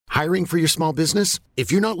Hiring for your small business?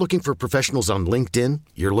 If you're not looking for professionals on LinkedIn,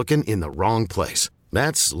 you're looking in the wrong place.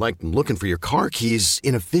 That's like looking for your car keys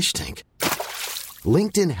in a fish tank.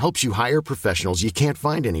 LinkedIn helps you hire professionals you can't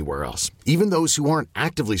find anywhere else, even those who aren't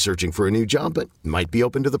actively searching for a new job but might be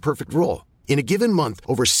open to the perfect role. In a given month,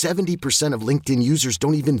 over 70% of LinkedIn users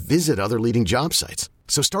don't even visit other leading job sites.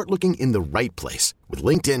 So start looking in the right place. With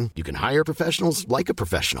LinkedIn, you can hire professionals like a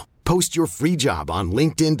professional. Post your free job on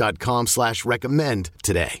linkedin.com/recommend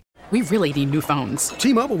today. We really need new phones.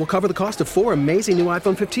 T-Mobile will cover the cost of 4 amazing new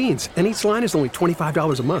iPhone 15s, and each line is only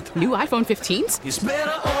 $25 a month. New iPhone 15s? It's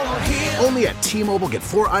better over here. Only at T-Mobile, get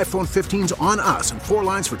 4 iPhone 15s on us and 4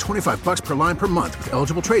 lines for $25 per line per month with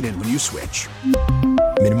eligible trade-in when you switch.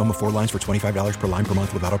 Minimum of 4 lines for $25 per line per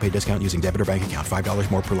month with autopay discount using debit or bank account. $5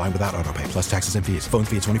 more per line without autopay, plus taxes and fees. Phone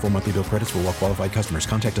fee at 24 monthly bill credits for well-qualified customers.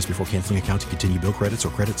 Contact us before canceling account to continue bill credits or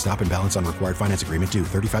credit stop and balance on required finance agreement due.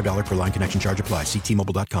 $35 per line connection charge applies. See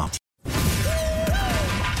T-Mobile.com.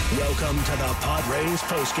 Welcome to the Padres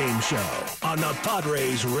postgame show on the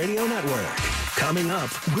Padres Radio Network. Coming up,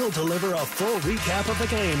 we'll deliver a full recap of the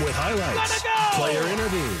game with highlights, player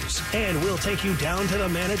interviews, and we'll take you down to the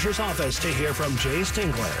manager's office to hear from Jayce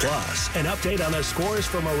Tingler. Plus, an update on the scores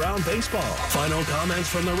from around baseball, final comments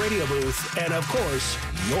from the radio booth, and of course,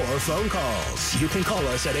 your phone calls. You can call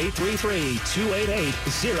us at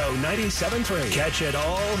 833-288-0973. Catch it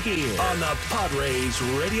all here on the Padres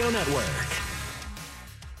Radio Network.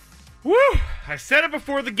 Woo! I said it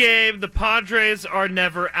before the game, the Padres are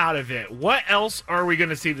never out of it. What else are we going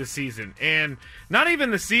to see this season? And not even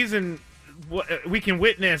the season we can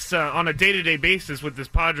witness on a day-to-day basis with this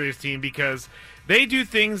Padres team, because they do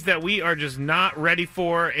things that we are just not ready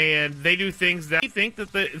for, and they do things that we think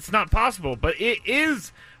that it's not possible, but it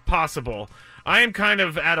is possible. I am kind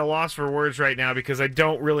of at a loss for words right now because I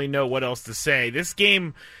don't really know what else to say. This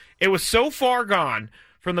game, it was so far gone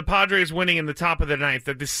from the Padres winning in the top of the ninth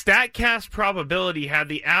that the StatCast probability had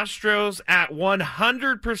the Astros at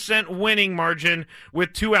 100% winning margin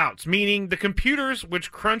with 2 outs, meaning the computers,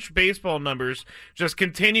 which crunch baseball numbers just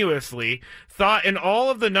continuously, thought in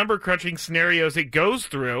all of the number crunching scenarios it goes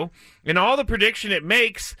through, in all the prediction it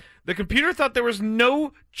makes, the computer thought there was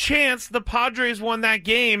no chance the Padres won that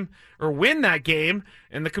game or win that game,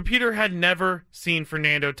 and the computer had never seen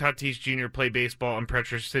Fernando Tatis Jr. play baseball in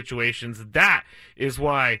pressure situations. That is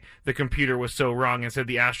why the computer was so wrong and said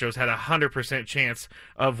the Astros had a 100% chance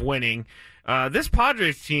of winning. This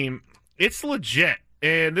Padres team, it's legit,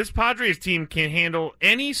 and this Padres team can handle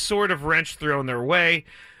any sort of wrench thrown their way.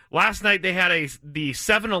 Last night they had the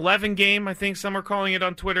 7-11 game, I think some are calling it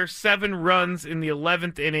on Twitter, 7 runs in the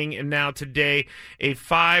 11th inning, and now today a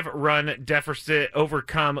 5-run deficit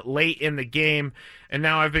overcome late in the game. And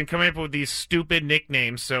now I've been coming up with these stupid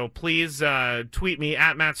nicknames, so please tweet me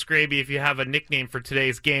at Matt Scraby if you have a nickname for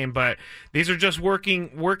today's game. But these are just working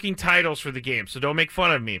titles for the game, so don't make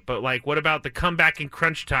fun of me. But like, what about the comeback in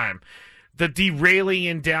crunch time, the derailing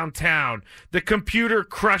in downtown, the computer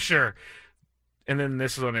crusher? And then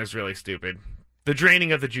this one is really stupid. The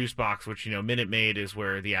draining of the juice box, which, Minute Maid is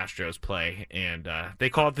where the Astros play, and they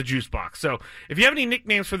call it the juice box. So if you have any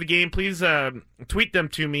nicknames for the game, please tweet them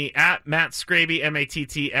to me at Matt Scraby,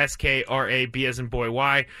 MattsKraby, as in boy,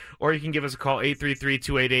 Y, or you can give us a call,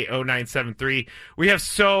 833-288-0973. We have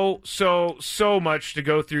so much to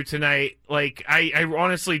go through tonight. Like, I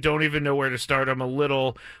honestly don't even know where to start. I'm a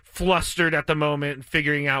little flustered at the moment,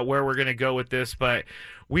 figuring out where we're going to go with this, but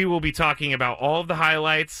we will be talking about all of the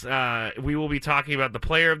highlights. We will be talking about the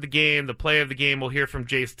player of the game. The player of the game, we'll hear from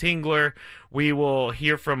Jayce Tingler. We will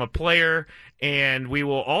hear from a player, and we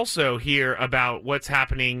will also hear about what's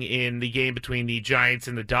happening in the game between the Giants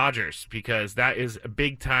and the Dodgers, because that is a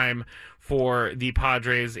big time for the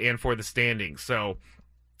Padres and for the standings. So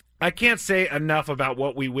I can't say enough about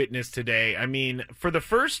what we witnessed today. I mean, for the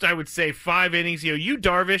first, I would say 5 innings, Yu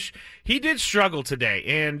Darvish, he did struggle today,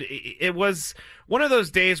 and it was one of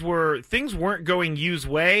those days where things weren't going Yu's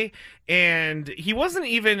way, and he wasn't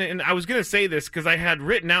even, and I was going to say this because I had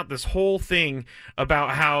written out this whole thing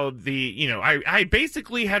about how I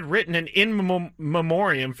basically had written an in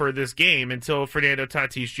memoriam for this game until Fernando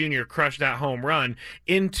Tatis Jr. crushed that home run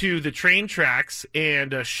into the train tracks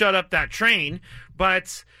and shut up that train,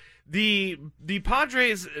 but The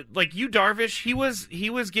Padres, like Yu Darvish, he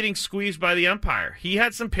was getting squeezed by the umpire. He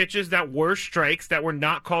had some pitches that were strikes that were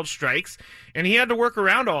not called strikes, and he had to work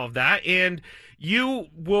around all of that. And you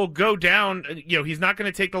will go down. He's not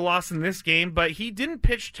going to take the loss in this game, but he didn't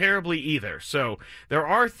pitch terribly either. So there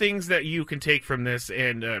are things that you can take from this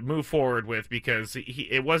and move forward with, because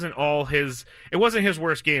it wasn't his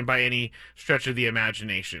worst game by any stretch of the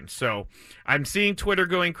imagination. So I'm seeing Twitter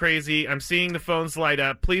going crazy. I'm seeing the phones light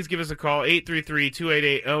up. Please give us a call,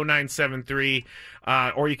 833-288-0973,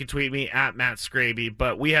 or you can tweet me at Matt Scraby.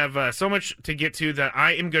 But we have so much to get to that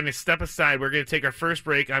I am going to step aside. We're going to take our first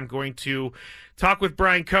break. I'm going to talk with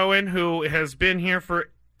Brian Cohen, who has been here for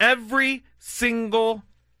every single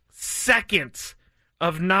second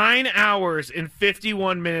of 9 hours and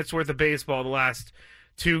 51 minutes worth of baseball the last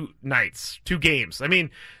two games. I mean,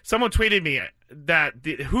 someone tweeted me that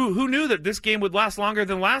who knew that this game would last longer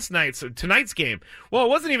than tonight's game. Well, it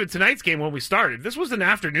wasn't even tonight's game when we started. This was an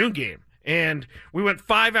afternoon game, and we went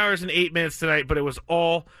 5 hours and 8 minutes tonight, but it was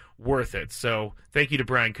all worth it. So thank you to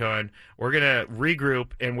Brian Cohen. We're going to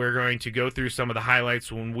regroup, and we're going to go through some of the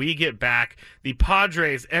highlights when we get back. The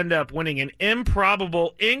Padres end up winning an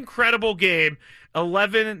improbable, incredible game,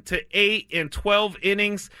 11-8 in 12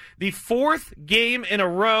 innings. The fourth game in a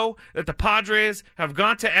row that the Padres have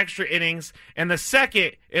gone to extra innings, and the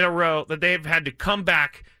second in a row that they've had to come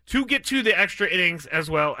back to get to the extra innings as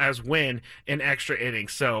well as win in extra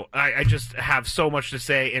innings. So I just have so much to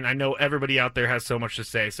say, and I know everybody out there has so much to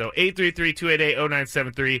say. So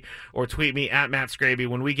 833-288-0973, or tweet me at Matt Scraby.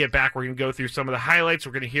 When we get back, we're going to go through some of the highlights.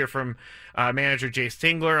 We're going to hear from manager Jay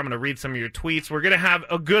Stingler. I'm going to read some of your tweets. We're going to have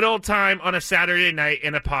a good old time on a Saturday night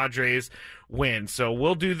in a Padres win. So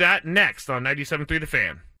we'll do that next on 97.3 The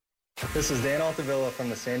Fan. This is Dan Altavilla from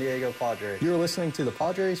the San Diego Padres. You're listening to the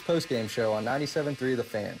Padres postgame show on 97.3 The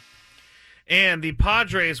Fan. And the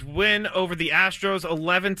Padres win over the Astros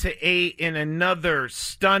 11-8 in another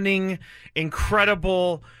stunning,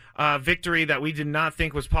 incredible victory that we did not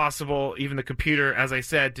think was possible. Even the computer, as I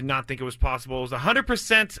said, did not think it was possible. It was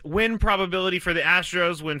 100% win probability for the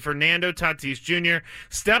Astros when Fernando Tatis Jr.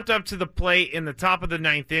 stepped up to the plate in the top of the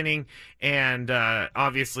ninth inning. And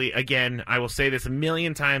obviously, again, I will say this a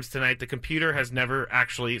million times tonight, the computer has never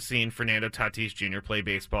actually seen Fernando Tatis Jr. play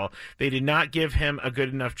baseball. They did not give him a good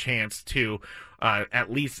enough chance to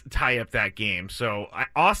at least tie up that game. So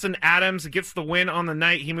Austin Adams gets the win on the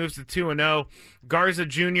night. He moves to 2-0. Garza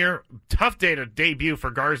Jr., tough day to debut for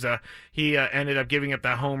Garza. He ended up giving up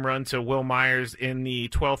that home run to Will Myers in the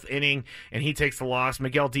 12th inning, and he takes the loss.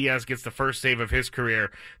 Miguel Diaz gets the first save of his career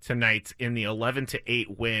tonight in the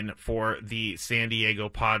 11-8 win for the San Diego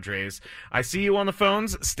Padres. I see you on the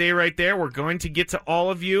phones. Stay right there. We're going to get to all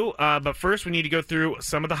of you, but first we need to go through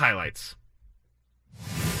some of the highlights.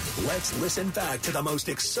 Let's listen back to the most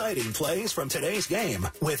exciting plays from today's game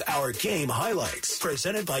with our game highlights.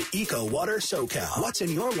 Presented by Eco Water SoCal. What's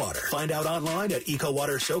in your water? Find out online at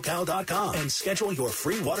EcoWaterSoCal.com and schedule your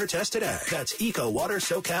free water test today. That's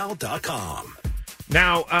EcoWaterSoCal.com.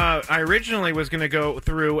 Now, I originally was going to go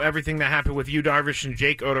through everything that happened with Yu Darvish and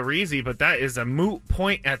Jake Odorizzi, but that is a moot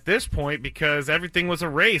point at this point because everything was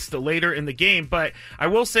erased later in the game. But I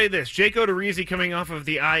will say this, Jake Odorizzi coming off of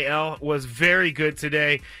the IL was very good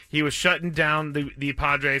today. He was shutting down the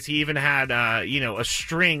Padres. He even had, a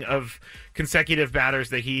string of consecutive batters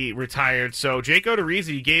that he retired. So Jake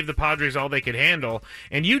Odorizzi gave the Padres all they could handle.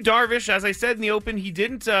 And Yu Darvish, as I said in the open, he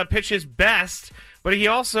didn't pitch his best, but he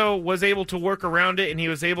also was able to work around it, and he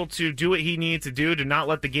was able to do what he needed to do to not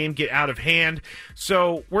let the game get out of hand.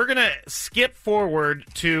 So we're going to skip forward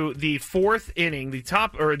to the fourth inning, the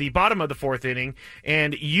bottom of the fourth inning,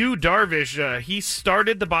 and Yu Darvish, he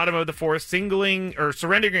started the bottom of the fourth, surrendering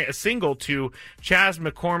a single to Chas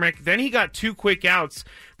McCormick. Then he got two quick outs,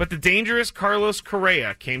 but the dangerous Carlos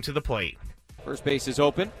Correa came to the plate. First base is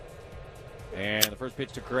open. And the first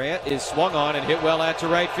pitch to Correa is swung on and hit well out to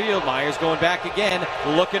right field. Myers going back again,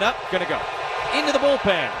 looking up, going to go into the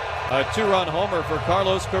bullpen. A two-run homer for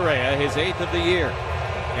Carlos Correa, his 8th of the year.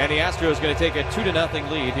 And the Astros going to take a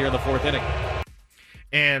 2-0 lead here in the fourth inning.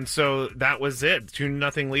 And so that was it.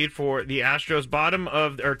 2-0 lead for the Astros.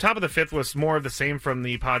 Top of the fifth was more of the same from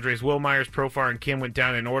the Padres. Will Myers, Profar, and Kim went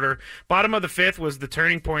down in order. Bottom of the fifth was the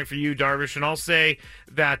turning point for Yu Darvish. And I'll say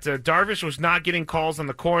that Darvish was not getting calls on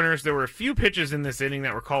the corners. There were a few pitches in this inning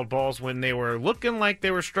that were called balls when they were looking like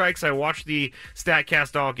they were strikes. I watched the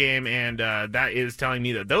StatCast all game, and that is telling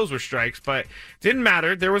me that those were strikes. But didn't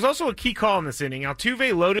matter. There was also a key call in this inning.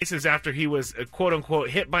 Altuve loaded bases after he was, quote-unquote,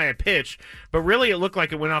 hit by a pitch. But really it looked like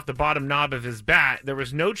like it went off the bottom knob of his bat. There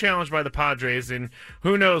was no challenge by the Padres, and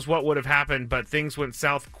who knows what would have happened, but things went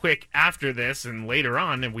south quick after this and later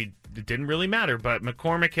on, and it didn't really matter. But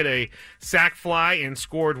McCormick hit a sac fly and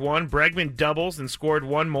scored one. Bregman doubles and scored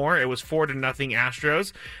one more. It was 4-0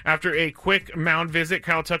 Astros. After a quick mound visit,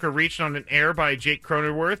 Kyle Tucker reached on an error by Jake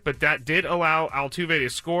Cronenworth, but that did allow Altuve to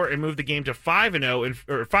score and move the game to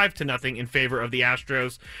 5-0 in favor of the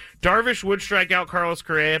Astros. Darvish would strike out Carlos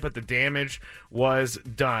Correa, but the damage was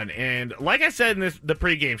done. And like I said in the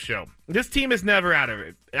pregame show, this team is never out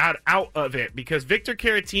of it because Victor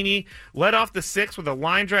Caratini led off the sixth with a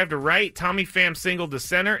line drive to right. Tommy Pham singled to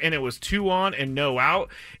center, and it was 2 on and no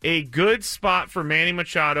out. A good spot for Manny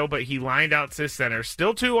Machado, but he lined out to center.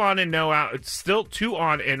 Still 2 on and no out. Still 2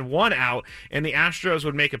 on and 1 out, and the Astros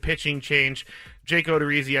would make a pitching change. Jake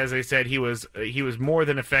Odorizzi, as I said, he was more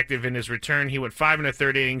than effective in his return. He went 5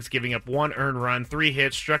 1/3 innings, giving up 1 earned run, 3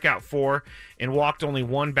 hits, struck out 4, and walked only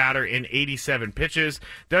 1 batter in 87 pitches.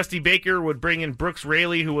 Dusty Baker would bring in Brooks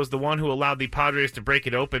Raley, who was the one who allowed the Padres to break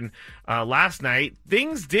it open last night.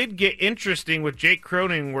 Things did get interesting with Jake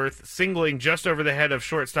Cronenworth singling just over the head of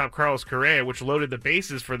shortstop Carlos Correa, which loaded the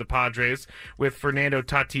bases for the Padres with Fernando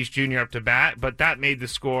Tatis Jr. up to bat, but that made the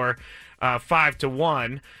score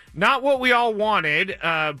 5-1. Not what we all wanted,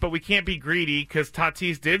 but we can't be greedy because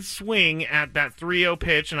Tatis did swing at that 3-0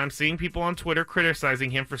 pitch, and I'm seeing people on Twitter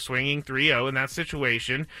criticizing him for swinging 3-0 in that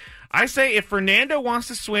situation. I say if Fernando wants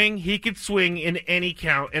to swing, he could swing in any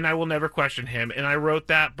count, and I will never question him, and I wrote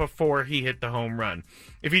that before he hit the home run.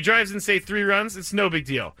 If he drives in, say, 3 runs, it's no big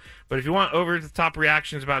deal. But if you want over-the-top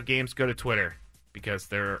reactions about games, go to Twitter, because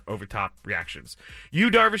they're over-top reactions.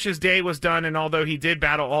 Darvish's day was done, and although he did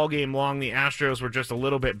battle all game long, the Astros were just a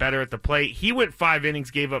little bit better at the plate. He went 5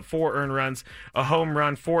 innings, gave up 4 earned runs, a home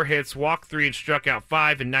run, 4 hits, walked 3, and struck out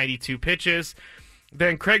 5 in 92 pitches.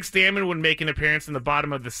 Then Craig Stammen would make an appearance in the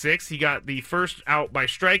bottom of the 6th. He got the first out by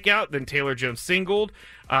strikeout, then Taylor Jones singled,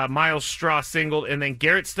 Miles Straw singled, and then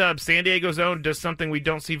Garrett Stubbs, San Diego's own, does something we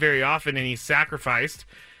don't see very often, and he sacrificed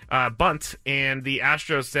bunt, and the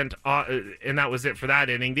Astros sent, and that was it for that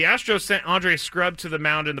inning. The Astros sent Andre Scrubb to the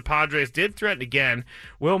mound, and the Padres did threaten again.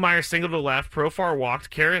 Will Myers singled to left, Profar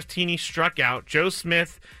walked, Caratini struck out, Joe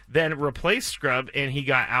Smith then replaced Scrubb, and he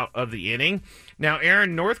got out of the inning. Now,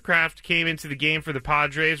 Aaron Northcraft came into the game for the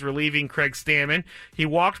Padres, relieving Craig Stammen. He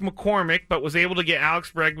walked McCormick, but was able to get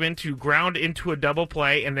Alex Bregman to ground into a double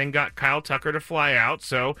play, and then got Kyle Tucker to fly out.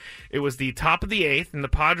 So it was the top of the 8th, and the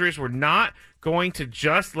Padres were not going to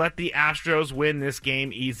just let the Astros win this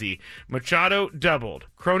game easy. Machado doubled,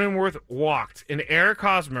 Cronenworth walked, and Eric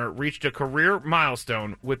Hosmer reached a career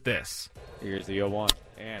milestone with this. Here's the 0-1.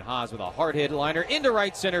 And Haas with a hard hit liner into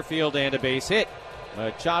right center field and a base hit.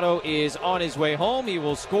 Machado is on his way home. He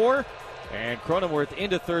will score. And Cronenworth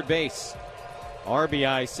into third base.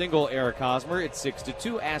 RBI single Eric Hosmer. It's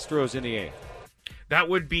 6-2 Astros in the 8th. That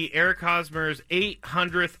would be Eric Hosmer's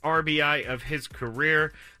 800th RBI of his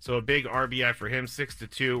career. So a big RBI for him,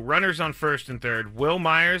 6-2. Runners on first and third. Will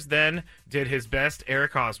Myers then did his best,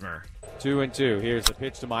 Eric Hosmer. 2-2. Here's the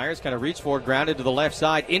pitch to Myers. Kind of reach for, grounded to the left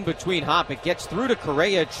side. In between Hop. It gets through to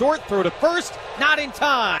Correa. Short throw to first. Not in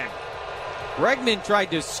time. Bregman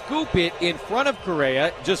tried to scoop it in front of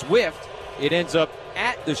Correa. Just whiffed. It ends up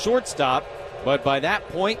at the shortstop. But by that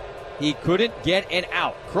point, he couldn't get an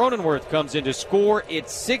out. Cronenworth comes in to score.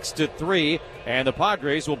 It's 6-3, and the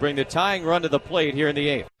Padres will bring the tying run to the plate here in the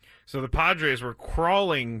 8th. So the Padres were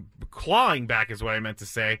clawing back is what I meant to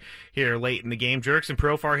say here late in the game. Jurickson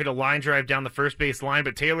Profar hit a line drive down the first base line,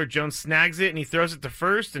 but Taylor Jones snags it, and he throws it to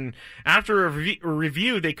first. And after a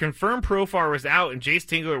review, they confirmed Profar was out, and Jace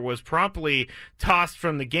Tingler was promptly tossed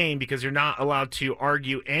from the game because you're not allowed to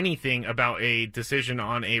argue anything about a decision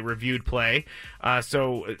on a reviewed play.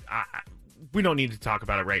 We don't need to talk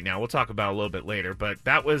about it right now. We'll talk about it a little bit later. But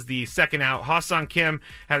that was the second out. Ha-Seong Kim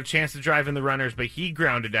had a chance to drive in the runners, but he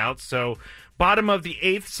grounded out. So bottom of the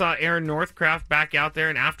 8th saw Aaron Northcraft back out there,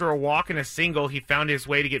 and after a walk and a single, he found his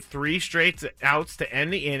way to get 3 straight outs to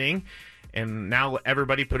end the inning. And now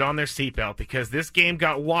everybody put on their seatbelt because this game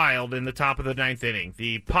got wild in the top of the 9th inning.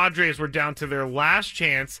 The Padres were down to their last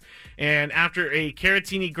chance, and after a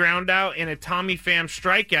Caratini ground out and a Tommy Pham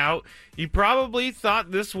strikeout, you probably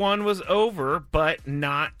thought this one was over, but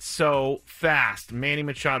not so fast. Manny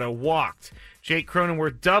Machado walked. Jake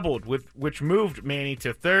Cronenworth doubled, which moved Manny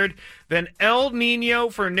to third. Then El Nino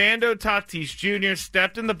Fernando Tatis Jr.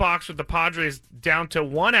 stepped in the box with the Padres down to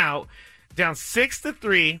 1 out, down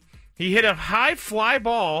 6-3. He hit a high fly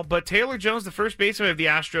ball, but Taylor Jones, the first baseman of the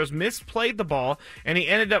Astros, misplayed the ball, and he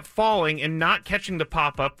ended up falling and not catching the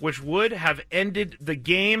pop-up, which would have ended the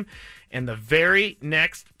game. And the very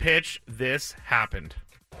next pitch, this happened.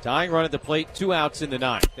 Tying run at the plate, 2 outs in the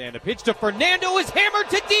ninth. And a pitch to Fernando is hammered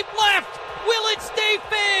to deep left. Will it stay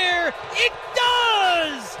fair? It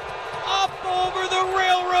does! Up over the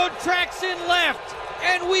railroad tracks in left.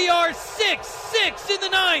 And we are 6-6 in the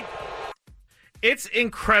ninth. It's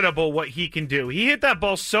incredible what he can do. He hit that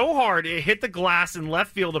ball so hard, it hit the glass in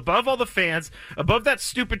left field above all the fans, above that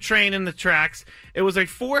stupid train in the tracks. It was a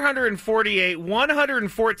 448,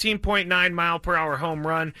 114.9 mile per hour home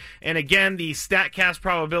run. And again, the StatCast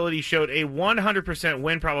probability showed a 100%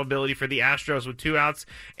 win probability for the Astros with 2 outs.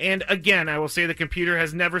 And again, I will say the computer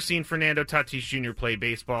has never seen Fernando Tatis Jr. play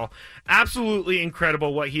baseball. Absolutely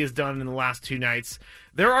incredible what he has done in the last 2 nights.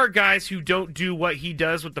 There are guys who don't do what he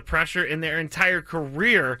does with the pressure in their entire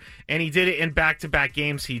career, and he did it in back-to-back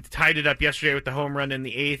games. He tied it up yesterday with the home run in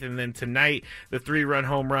the 8th, and then tonight the 3-run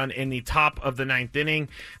home run in the top of the 9th inning.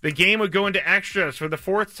 The game would go into extras for the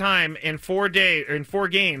 4th time in 4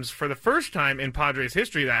 games. For the first time in Padres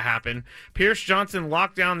history that happened. Pierce Johnson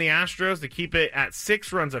locked down the Astros to keep it at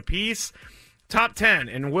 6 runs apiece. Top 10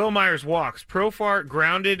 in Will Myers walks. Profar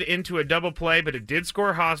grounded into a double play, but it did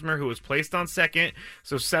score Hosmer, who was placed on second,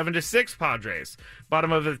 so 7-6 Padres.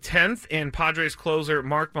 Bottom of the 10th, and Padres closer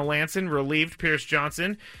Mark Melancon relieved Pierce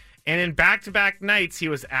Johnson, and in back-to-back nights, he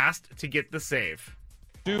was asked to get the save.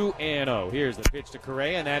 2-0. Here's the pitch to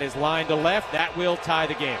Correa, and that is line to left. That will tie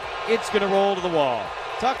the game. It's going to roll to the wall.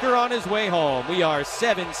 Tucker on his way home. We are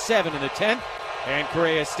 7-7 in the 10th, and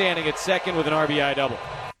Correa standing at second with an RBI double.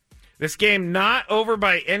 This game not over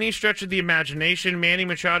by any stretch of the imagination. Manny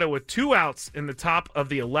Machado with 2 outs in the top of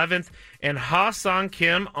the 11th, and Ha-Sung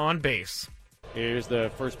Kim on base. Here's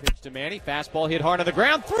the first pitch to Manny. Fastball hit hard on the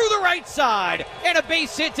ground through the right side, and a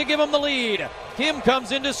base hit to give him the lead. Kim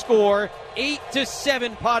comes in to score.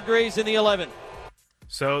 8-7 Padres in the 11th.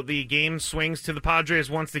 So the game swings to the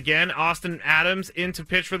Padres once again. Austin Adams in to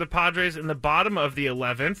pitch for the Padres in the bottom of the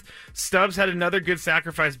 11th. Stubbs had another good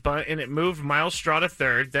sacrifice bunt, and it moved Miles Straw to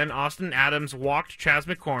third. Then Austin Adams walked Chas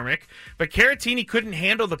McCormick. But Caratini couldn't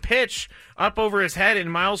handle the pitch up over his head,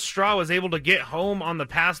 and Miles Straw was able to get home on the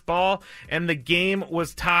pass ball, and the game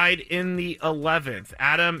was tied in the 11th.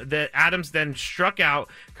 Adams then struck out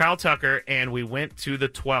Kyle Tucker, and we went to the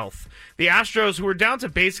 12th. The Astros, who were down to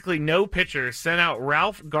basically no pitchers, sent out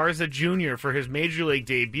Ralph Garza Jr. for his Major League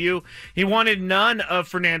debut. He wanted none of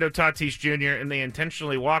Fernando Tatis Jr., and they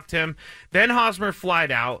intentionally walked him. Then Hosmer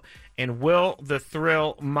flied out, and Will the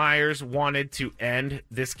Thrill Myers wanted to end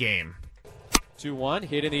this game. 2-1,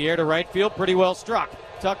 hit in the air to right field, pretty well struck.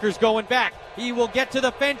 Tucker's going back. He will get to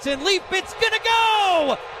the fence and leap. It's going to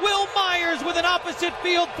go! Will Myers with an opposite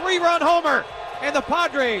field 3-run homer. And the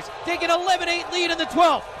Padres take an 11-8 lead in the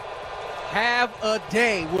 12th. Have a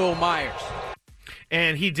day, Will Myers.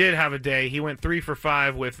 And he did have a day. He went 3 for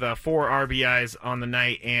 5 with 4 RBIs on the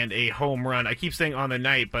night and a home run. I keep saying on the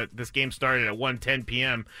night, but this game started at 1:10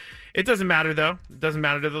 p.m. It doesn't matter, though. It doesn't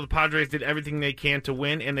matter, though. The Padres did everything they can to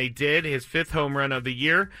win, and they did. His 5th home run of the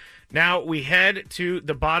year. Now we head to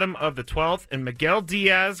the bottom of the 12th, and Miguel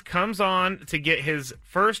Diaz comes on to get his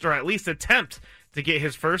first, or at least attempt to get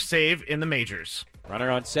his first save in the majors. Runner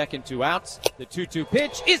on second, 2 outs. The 2-2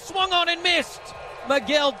 pitch is swung on and missed.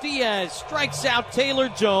 Miguel Diaz strikes out Taylor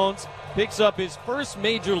Jones, picks up his first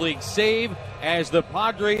Major League save as the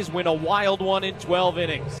Padres win a wild one in 12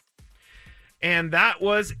 innings. And that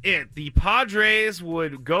was it. The Padres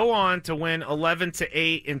would go on to win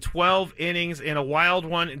 11-8 in 12 innings in a wild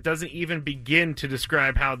one. It doesn't even begin to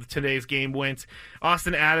describe how today's game went.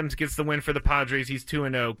 Austin Adams gets the win for the Padres. He's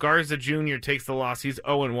 2-0. Garza Jr. takes the loss. He's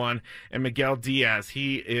 0-1. And Miguel Diaz,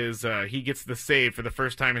 he gets the save for the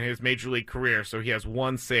first time in his Major League career. So he has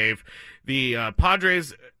 1 save. The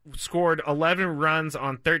Padres scored 11 runs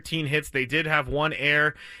on 13 hits. They did have 1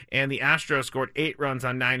 error, and the Astros scored 8 runs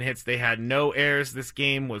on 9 hits. They had no errors. This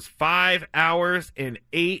game was 5 hours and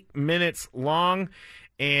 8 minutes long,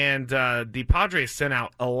 and the Padres sent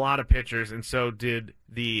out a lot of pitchers, and so did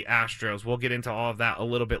the Astros. We'll get into all of that a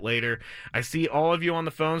little bit later. I see all of you on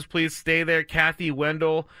the phones. Please stay there. Kathy,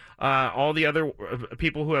 Wendell, all the other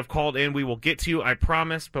people who have called in, we will get to you, I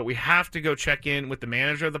promise, but we have to go check in with the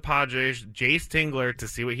manager of the Padres, Jace Tingler, to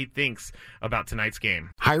see what he thinks about tonight's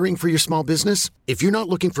game. Hiring for your small business? If you're not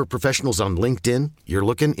looking for professionals on LinkedIn, you're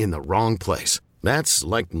looking in the wrong place. That's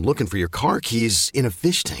like looking for your car keys in a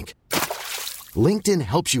fish tank. LinkedIn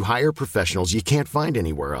helps you hire professionals you can't find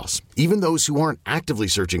anywhere else, even those who aren't actively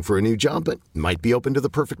searching for a new job but might be open to the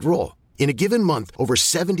perfect role. In a given month, over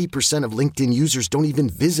 70% of LinkedIn users don't even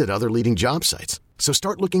visit other leading job sites. So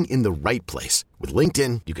start looking in the right place. With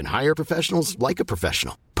LinkedIn, you can hire professionals like a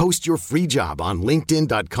professional. Post your free job on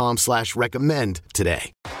linkedin.com/recommend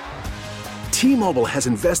today. T-Mobile has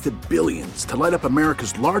invested billions to light up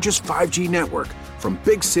America's largest 5G network, from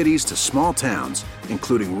big cities to small towns,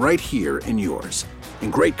 including right here in yours.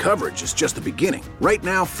 And great coverage is just the beginning. Right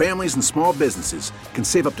now, families and small businesses can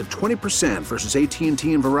save up to 20% versus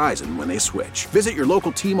AT&T and Verizon when they switch. Visit your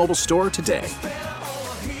local T-Mobile store today.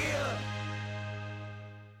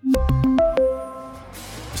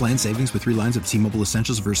 Plan savings with 3 lines of T-Mobile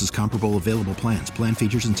Essentials versus comparable available plans. Plan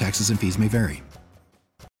features and taxes and fees may vary.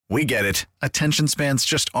 We get it. Attention spans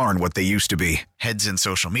just aren't what they used to be. Heads in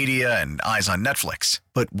social media and eyes on Netflix.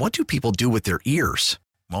 But what do people do with their ears?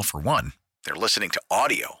 Well, for one, they're listening to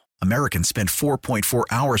audio. Americans spend 4.4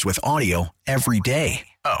 hours with audio every day.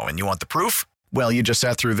 Oh, and you want the proof? Well, you just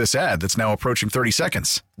sat through this ad that's now approaching 30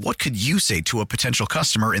 seconds. What could you say to a potential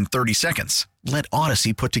customer in 30 seconds? Let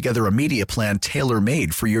Odyssey put together a media plan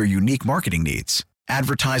tailor-made for your unique marketing needs.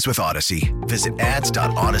 Advertise with Odyssey. Visit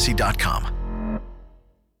ads.odyssey.com.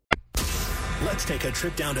 Let's take a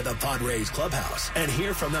trip down to the Padres clubhouse and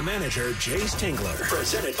hear from the manager, Jace Tingler.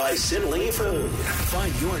 Presented by Sin Lee Food.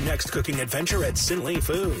 Find your next cooking adventure at Sin Lee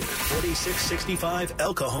Food, 4665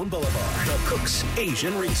 El Cajon Boulevard, the Cook's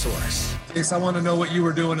Asian Resource. Jace, I want to know what you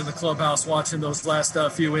were doing in the clubhouse watching those last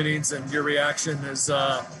few innings and your reaction as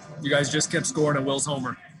you guys just kept scoring at Will's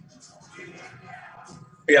homer.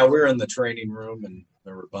 Yeah, we were in the training room, and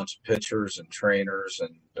there were a bunch of pitchers and trainers,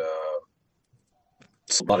 and a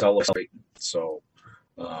lot of celebrating. So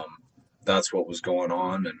that's what was going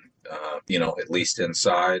on. And, at least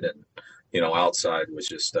inside and, outside was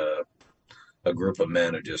just a group of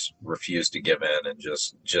men who just refused to give in and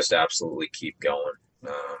just absolutely keep going.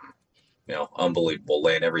 Unbelievable,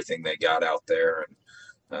 laying everything they got out there.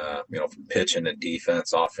 And, from pitching and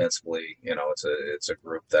defense, offensively, it's a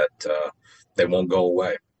group that they won't go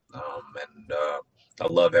away. And I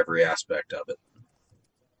love every aspect of it.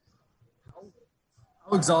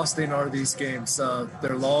 How exhausting are these games?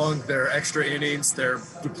 They're long, they're extra innings, they're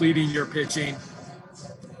depleting your pitching.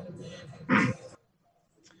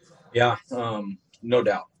 Yeah, no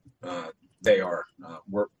doubt. They are.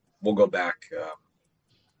 We'll go back,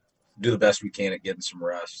 do the best we can at getting some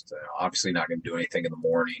rest. Obviously not going to do anything in the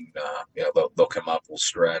morning. They'll come up, we'll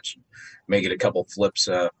stretch, may get a couple flips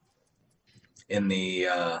in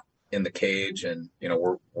the cage, and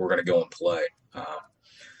we're going to go and play.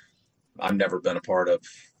 I've never been a part of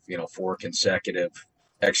 4 consecutive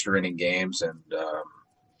extra inning games, and the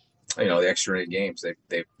extra inning games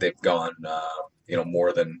they've gone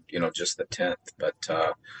more than just the 10th. But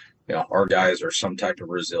our guys are some type of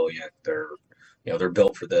resilient. They're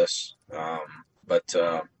built for this.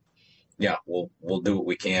 We'll do what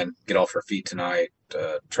we can, get off our feet tonight,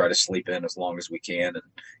 try to sleep in as long as we can,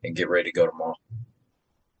 and get ready to go tomorrow.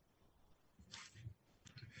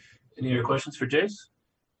 Any other questions for Jace?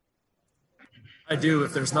 I do,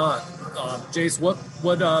 if there's not. Jace,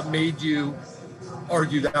 what made you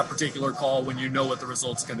argue that particular call when you know what the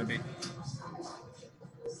result's going to be?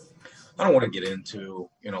 I don't want to get into,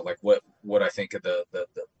 what I think of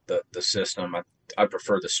the system. I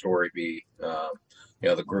prefer the story be,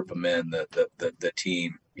 the group of men, the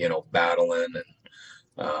team, battling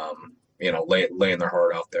and, laying their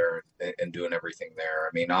heart out there and doing everything there. I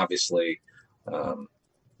mean, obviously,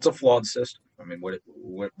 it's a flawed system. I mean, what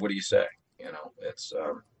do you say? It's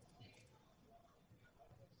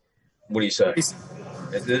what do you say?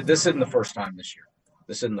 This isn't the first time this year.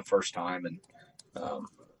 This isn't the first time, and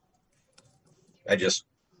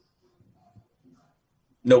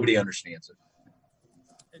nobody understands it.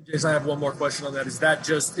 And Jace, I have one more question on that. Is that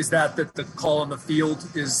the call on the field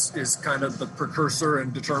is kind of the precursor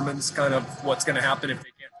and determines kind of what's going to happen if they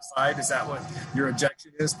can't decide? Is that what your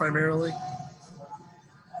objection is primarily?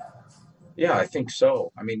 Yeah, I think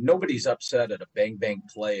so. I mean, nobody's upset at a bang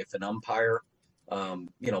play if an umpire,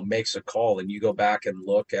 makes a call and you go back and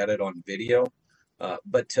look at it on video.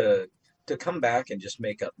 But to come back and just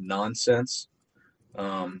make up nonsense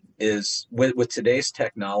is with today's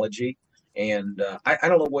technology. And I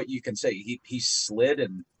don't know what you can say. He slid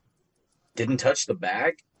and didn't touch the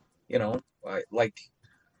bag.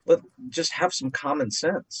 Just have some common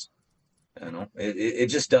sense. It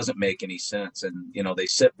just doesn't make any sense. And, they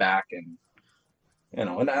sit back and, and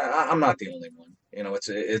I'm not the only one.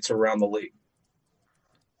 It's around the league.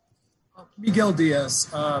 Miguel Diaz,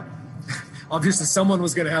 obviously someone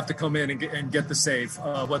was going to have to come in and get the save.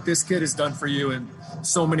 What this kid has done for you in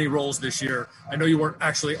so many roles this year. I know you weren't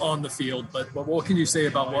actually on the field, but what can you say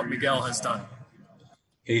about what Miguel has done?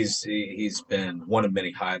 he's been one of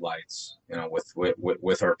many highlights,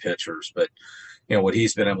 with our pitchers. But what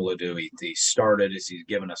he's been able to do, he started as he's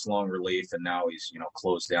given us long relief, and now he's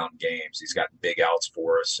closed down games. He's gotten big outs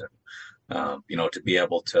for us, and to be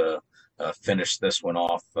able to finish this one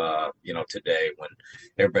off, today when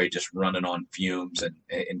everybody just running on fumes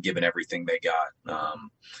and giving everything they got.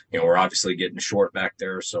 We're obviously getting short back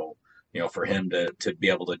there, so for him to be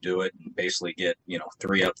able to do it and basically get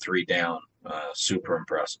 3 up, 3 down, super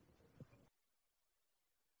impressive.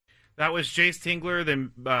 That was Jace Tingler,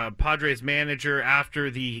 the Padres manager, after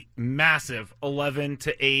the massive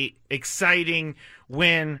 11-8 exciting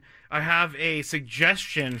win. I have a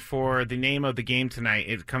suggestion for the name of the game tonight.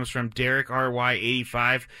 It comes from Derek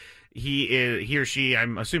RY85. He or she,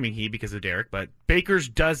 I'm assuming he because of Derek, but Baker's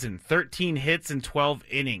Dozen, 13 hits in 12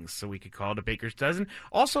 innings. So we could call it a Baker's Dozen.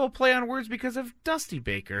 Also a play on words because of Dusty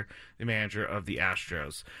Baker, the manager of the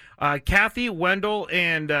Astros. Kathy, Wendell,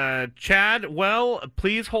 and Chad, well,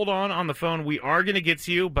 please hold on the phone. We are going to get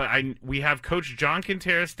to you, but we have Coach John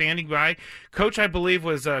Quintero standing by. Coach, I believe,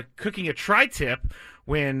 was cooking a tri-tip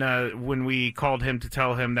when we called him to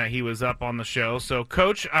tell him that he was up on the show. So,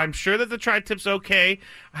 Coach, I'm sure that the tri-tip's okay.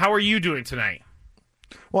 How are you doing tonight?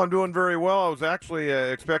 Well, I'm doing very well. I was actually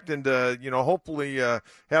expecting to, hopefully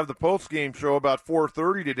have the post-game show about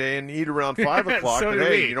 4:30 today and eat around 5 o'clock. So but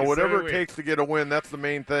hey, whatever it takes to get a win, that's the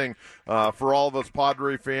main thing for all of us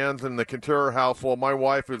Padre fans in the Quintero household. My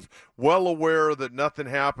wife is well aware that nothing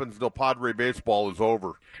happens until Padre baseball is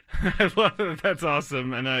over. That's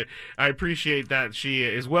awesome, and I appreciate that she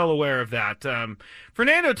is well aware of that.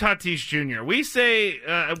 Fernando Tatis Jr., we say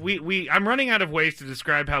I'm running out of ways to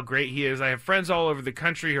describe how great he is. I have friends all over the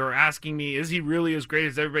country who are asking me, is he really as great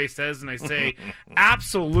as everybody says? And I say,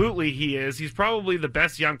 absolutely he is. He's probably the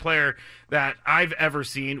best young player that I've ever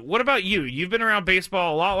seen. What about you? You've been around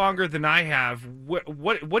baseball a lot longer than I have.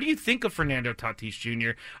 What do you think of Fernando Tatis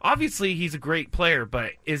Jr.? Obviously, he's a great player,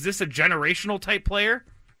 but is this a generational type player?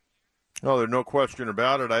 No, there's no question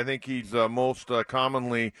about it. I think he's most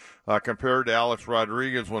commonly compared to Alex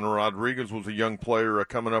Rodriguez when Rodriguez was a young player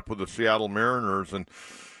coming up with the Seattle Mariners. And,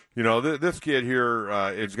 this kid here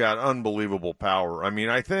has got unbelievable power. I mean,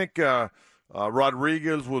 I think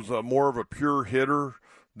Rodriguez was more of a pure hitter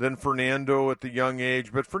than Fernando at the young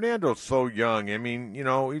age. But Fernando's so young. I mean,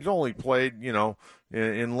 he's only played,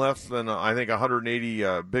 in less than, I think,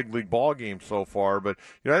 180 big league ball games so far. But,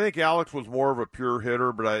 I think Alex was more of a pure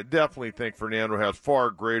hitter, but I definitely think Fernando has far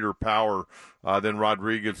greater power than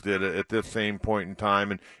Rodriguez did at this same point in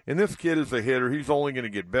time. And this kid is a hitter. He's only going to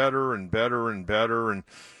get better and better and better. And,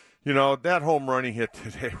 that home run he hit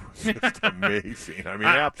today was just amazing. I mean,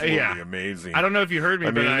 absolutely amazing. I don't know if you heard me,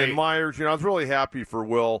 and Myers, I was really happy for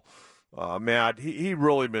Will. Matt, he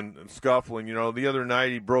really been scuffling. The other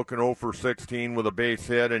night he broke an 0 for 16 with a base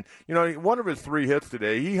hit. And, one of his 3 hits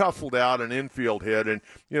today, he hustled out an infield hit. And,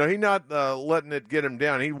 he not letting it get him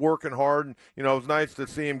down. He's working hard. And, it was nice to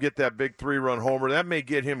see him get that big 3-run homer. That may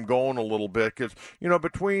get him going a little bit because,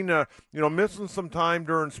 between, missing some time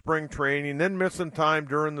during spring training, then missing time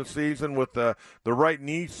during the season with the right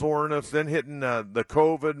knee soreness, then hitting the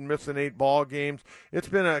COVID and missing 8 ball games. It's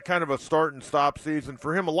been a kind of a start and stop season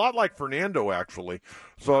for him, a lot like Fernando, actually.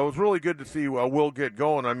 So it was really good to see Will get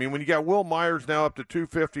going. I mean, when you got Will Myers now up to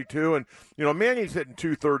 252, and, Manny's hitting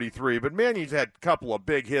 233, but Manny's had a couple of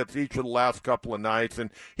big hits each of the last couple of nights, and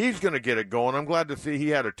he's going to get it going. I'm glad to see he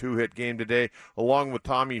had a 2-hit game today, along with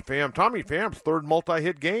Tommy Pham. Tommy Pham's 3rd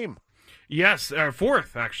multi-hit game. Yes,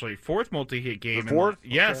 4th multi-hit game. The 4th?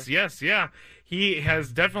 Yes, okay. Yes, yeah. He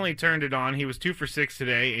has definitely turned it on. He was 2 for 6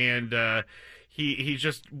 today, and He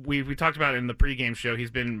just we talked about it in the pregame show. He's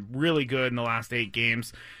been really good in the last 8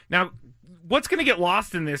 games. Now, what's going to get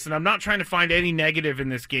lost in this, and I'm not trying to find any negative in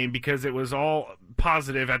this game because it was all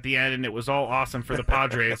positive at the end and it was all awesome for the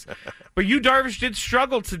Padres. But Yu Darvish did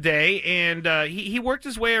struggle today, and he worked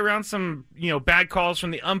his way around some bad calls from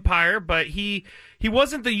the umpire, but he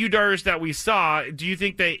wasn't the Yu Darvish that we saw. Do you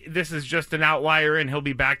think that this is just an outlier and he'll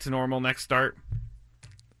be back to normal next start?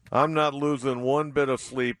 I'm not losing one bit of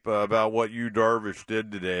sleep about what Yu Darvish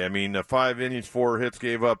did today. I mean, 5 innings, 4 hits,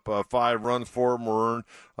 gave up 5 runs, 4 were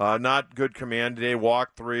earned. Not good command today.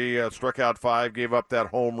 Walked 3, struck out 5, gave up that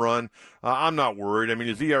home run. I'm not worried. I mean,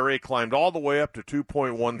 his ERA climbed all the way up to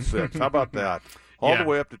 2.16. How about that? All the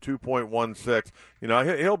way up to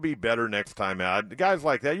 2.16. He'll be better next time out. Guys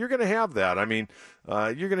like that, you're going to have that. I mean,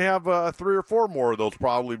 you're going to have 3 or 4 more of those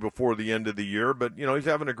probably before the end of the year. But, he's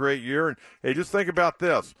having a great year. And, hey, just think about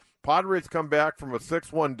this. Padres come back from a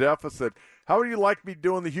 6-1 deficit, how would you like me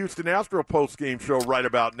doing the Houston Astro post-game show right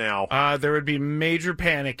about now? There would be major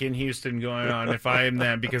panic in Houston going on if I am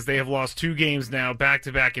them, because they have lost 2 games now,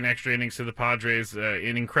 back-to-back in extra innings to the Padres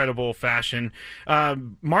in incredible fashion.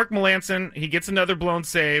 Mark Melancon, he gets another blown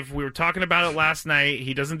save. We were talking about it last night.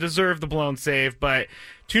 He doesn't deserve the blown save, but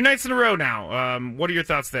 2 nights in a row now. What are your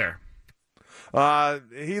thoughts there?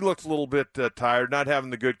 He looks a little bit tired, not having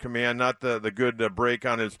the good command, not the good break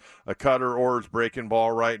on his cutter or his breaking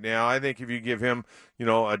ball right now. I think if you give him,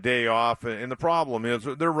 a day off, and the problem is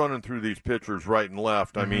they're running through these pitchers right and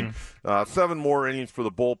left. I mean, 7 more innings for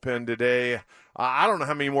the bullpen today. I don't know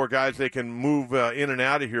how many more guys they can move in and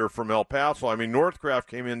out of here from El Paso. I mean, Northcraft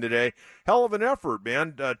came in today. Hell of an effort,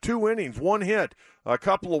 man. 2 innings, 1 hit, a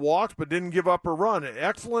couple of walks, but didn't give up a run.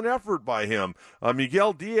 Excellent effort by him.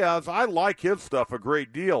 Miguel Diaz, I like his stuff a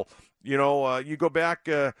great deal. You go back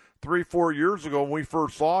 3-4 years ago when we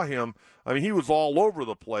first saw him. I mean, he was all over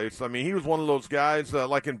the place. I mean, he was one of those guys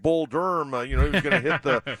like in Bull Durham. He was going to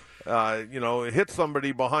hit hit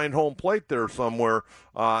somebody behind home plate there somewhere.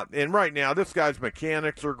 And right now, this guy's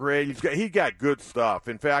mechanics are great. He got good stuff.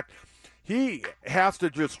 In fact, he has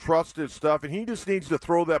to just trust his stuff, and he just needs to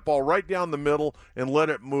throw that ball right down the middle and let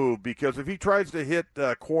it move, because if he tries to hit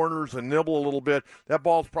corners and nibble a little bit, that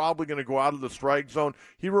ball's probably going to go out of the strike zone.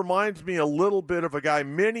 He reminds me a little bit of a guy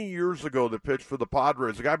many years ago that pitched for the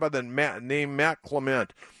Padres, a guy by the name Matt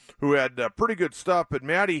Clement, who had pretty good stuff. But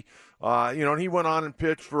Matty, and he went on and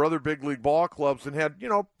pitched for other big league ball clubs and had,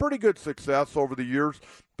 pretty good success over the years.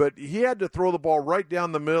 But he had to throw the ball right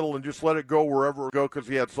down the middle and just let it go wherever it go, because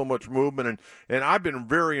he had so much movement. And I've been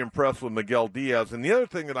very impressed with Miguel Diaz. And the other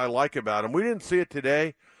thing that I like about him, we didn't see it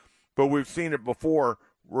today, but we've seen it before,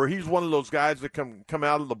 where he's one of those guys that come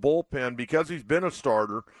out of the bullpen because he's been a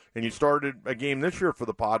starter, and he started a game this year for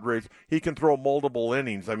the Padres. He can throw multiple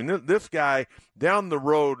innings. I mean, this guy down the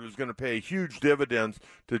road is going to pay huge dividends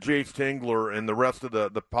to Jace Tingler and the rest of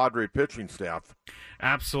the Padre pitching staff.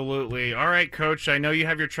 Absolutely. All right, Coach, I know you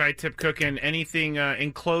have your tri-tip cooking. Anything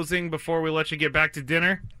in closing before we let you get back to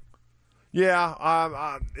dinner?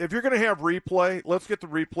 Yeah, if you're going to have replay, let's get the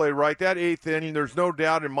replay right. That 8th inning, there's no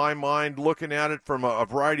doubt in my mind, looking at it from a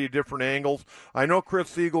variety of different angles. I know Chris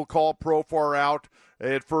Siegel called Profar out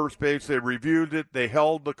at first base. They reviewed it. They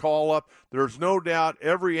held the call up. There's no doubt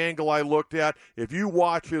every angle I looked at, if you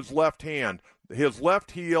watch his left hand, his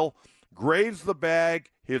left heel grazed the bag,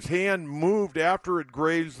 his hand moved after it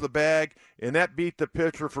grazed the bag, and that beat the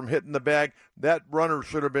pitcher from hitting the bag. That runner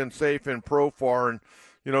should have been safe in Profar, and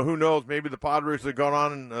who knows, maybe the Padres have gone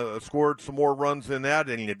on and scored some more runs in that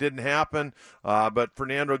inning. It didn't happen, but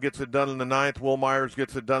Fernando gets it done in the 9th. Will Myers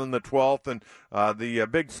gets it done in the 12th. And the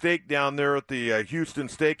big steak down there at the Houston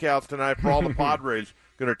Steakhouse tonight for all the Padres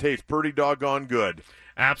going to taste pretty doggone good.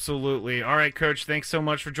 Absolutely. All right, Coach, thanks so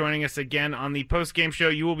much for joining us again on the post-game show.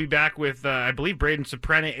 You will be back with, I believe, Braden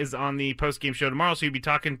Soprena is on the post-game show tomorrow, so you'll be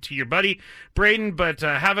talking to your buddy, Braden. But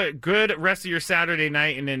have a good rest of your Saturday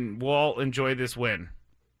night, and then we'll all enjoy this win.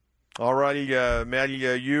 All righty,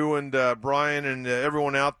 Maddie, you and Brian and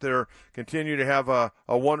everyone out there continue to have a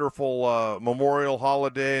wonderful Memorial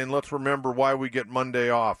holiday, and let's remember why we get Monday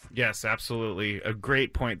off. Yes, absolutely. A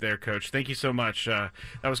great point there, Coach. Thank you so much. That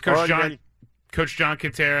was Coach John. Coach John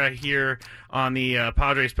Kentera here on the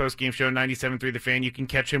Padres postgame show, 97.3 The Fan. You can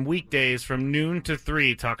catch him weekdays from noon to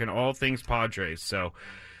 3 talking all things Padres. So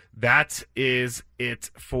that is it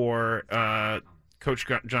for Coach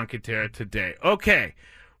John Kentera today. Okay.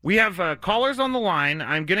 We have callers on the line.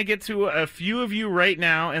 I'm going to get to a few of you right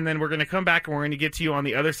now, and then we're going to come back and we're going to get to you on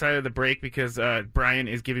the other side of the break, because Brian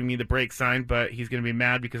is giving me the break sign, but he's going to be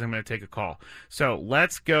mad because I'm going to take a call. So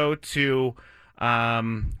let's go to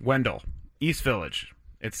Wendell, East Village,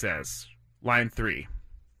 it says, line 3.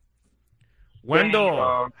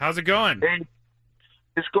 Wendell, how's it going? Hey,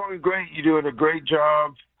 it's going great. You're doing a great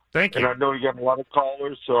job. Thank you. And I know you got a lot of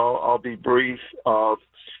callers, so I'll be brief.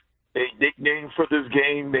 A nickname for this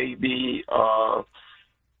game may be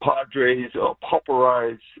Padres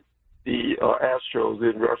pauperize the Astros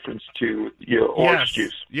in reference to your orange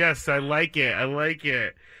juice. Yes, I like it. I like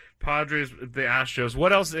it. Padres, the Astros.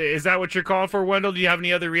 What else? Is that what you're calling for, Wendell? Do you have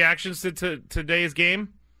any other reactions to today's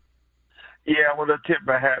game? Yeah, I want to tip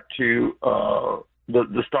my hat to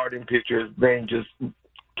the starting pitcher. His name just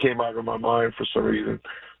came out of my mind for some reason.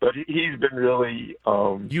 But he's been really...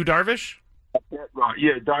 Yu Darvish?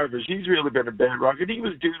 Yeah, Darvish. He's really been a bedrock, and he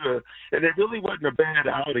was due to, and it really wasn't a bad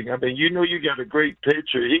outing. I mean, you got a great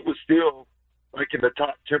pitcher. He was still like in the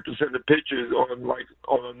top 10% of pitchers on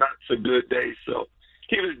a not so good day. So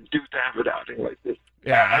he was due to have an outing like this.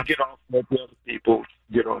 Yeah, I get off, let the other people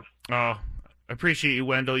get on. Oh, I appreciate you,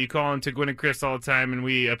 Wendell. You call into Gwynn and Chris all the time, and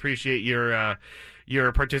we appreciate your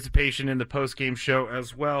participation in the post-game show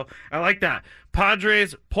as well. I like that.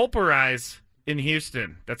 Padres pulverize in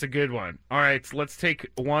Houston. That's a good one. All right, so let's take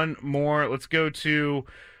one more. Let's go to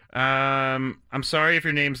I'm sorry if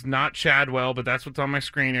your name's not Chadwell, but that's what's on my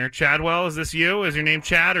screen here. Chadwell, is this you? Is your name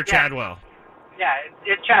Chad or Chadwell? Yeah,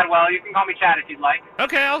 it's Chadwell. You can call me Chad if you'd like.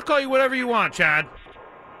 Okay, I'll call you whatever you want, Chad.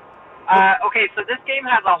 Okay, so this game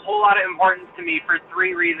has a whole lot of importance to me for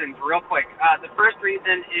 3 reasons, real quick. The first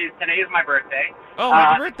reason is today is my birthday. Oh,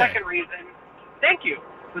 happy birthday. The second reason, thank you.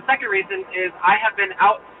 The second reason is I have been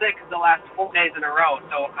out sick the last 4 days in a row,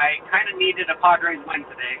 so I kind of needed a Padres win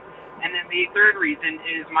today. And then the third reason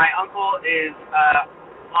is my uncle is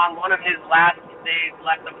on one of his last days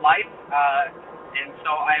left of life, and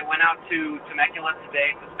so I went out to Temecula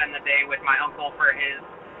today to spend the day with my uncle for his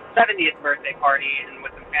 70th birthday party and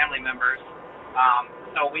with some family members.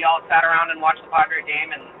 So we all sat around and watched the Padre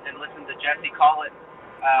game and listened to Jesse call it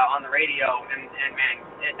on the radio. And man,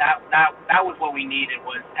 that was what we needed,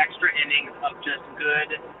 was extra innings of just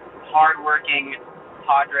good, hard-working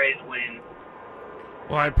Padres win.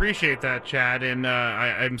 Well, I appreciate that, Chad, and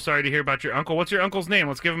I'm sorry to hear about your uncle. What's your uncle's name?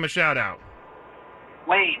 Let's give him a shout-out.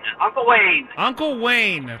 Wayne. Uncle Wayne. Uncle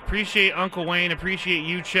Wayne. Appreciate Uncle Wayne. Appreciate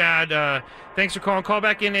you, Chad. Thanks for calling. Call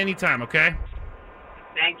back in anytime, okay?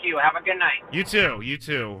 Thank you. Have a good night. You too. You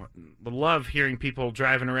too. Love hearing people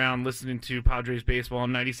driving around listening to Padres baseball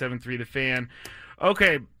on 97.3 The Fan.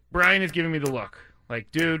 Okay, Brian is giving me the look. Like,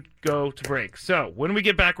 dude, go to break. So, when we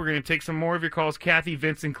get back, we're going to take some more of your calls. Kathy,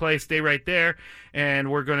 Vince, and Clay, stay right there. And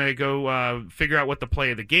we're going to go figure out what the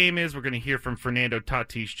play of the game is. We're going to hear from Fernando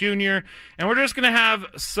Tatis Jr. And we're just going to have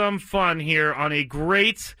some fun here on a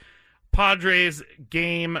great Padres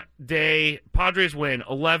game day. Padres win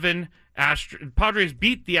 11. Padres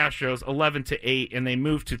beat the Astros 11-8, and they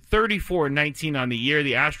moved to 34-19 on the year.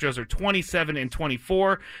 The Astros are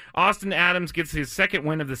 27-24. Austin Adams gets his second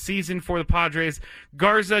win of the season for the Padres.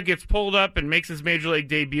 Garza gets pulled up and makes his major league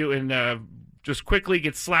debut and just quickly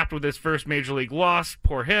gets slapped with his first major league loss.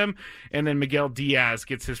 Poor him. And then Miguel Diaz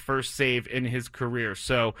gets his first save in his career.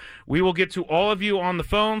 So we will get to all of you on the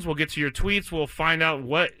phones. We'll get to your tweets. We'll find out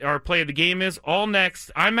what our play of the game is. All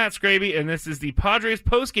next. I'm Matt Scraby, and this is the Padres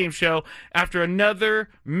postgame show after another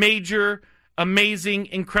major, amazing,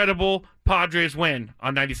 incredible Padres win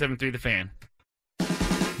on 97.3 The Fan.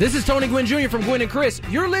 This is Tony Gwynn Jr. from Gwynn and Chris.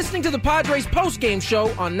 You're listening to the Padres postgame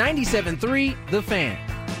show on 97.3 The Fan.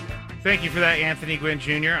 Thank you for that, Anthony Gwynn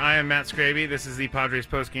Jr. I am Matt Scraby. This is the Padres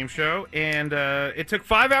postgame show, and it took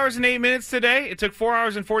 5 hours and 8 minutes today. It took 4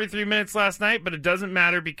 hours and 43 minutes last night, but it doesn't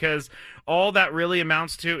matter because all that really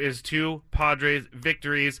amounts to is 2 Padres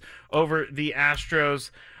victories over the Astros.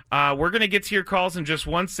 We're going to get to your calls in just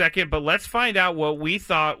 1 second, but let's find out what we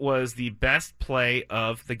thought was the best play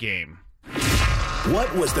of the game.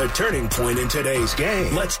 What was the turning point in today's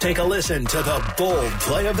game? Let's take a listen to the bold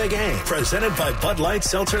play of the game. Presented by Bud Light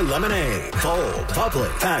Seltzer Lemonade. Bold, bubbly,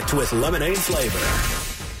 packed with lemonade flavor.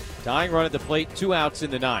 Tying run at the plate, 2 outs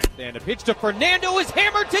in the 9th. And a pitch to Fernando is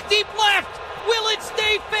hammered to deep left. Will it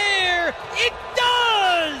stay fair? It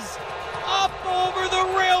does! Up over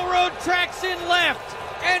the railroad tracks in left.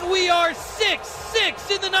 And we are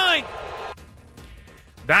 6-6 in the 9th.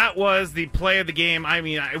 That was the play of the game. I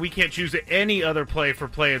mean, we can't choose any other play for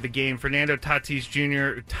play of the game. Fernando Tatis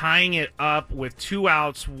Jr. tying it up with 2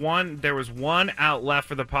 outs. There was 1 out left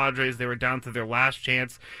for the Padres. They were down to their last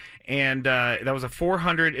chance. And that was a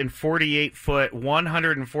 448-foot,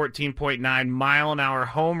 114.9-mile-an-hour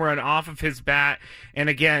home run off of his bat. And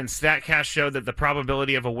again, StatCast showed that the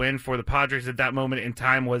probability of a win for the Padres at that moment in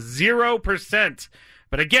time was 0%.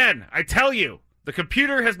 But again, I tell you, the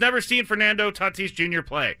computer has never seen Fernando Tatis Jr.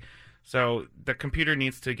 play. So the computer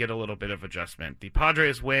needs to get a little bit of adjustment. The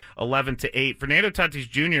Padres win 11-8. Fernando Tatis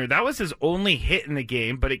Jr., that was his only hit in the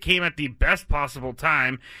game, but it came at the best possible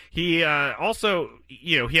time. He also,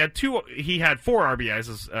 he had 4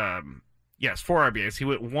 RBIs. Yes, 4 RBIs. He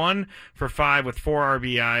went 1 for 5 with 4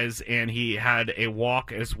 RBIs, and he had a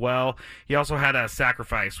walk as well. He also had a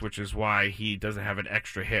sacrifice, which is why he doesn't have an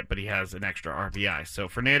extra hit, but he has an extra RBI. So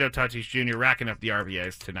Fernando Tatis Jr. racking up the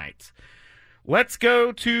RBIs tonight. Let's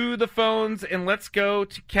go to the phones, and let's go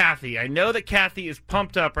to Kathy. I know that Kathy is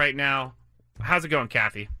pumped up right now. How's it going,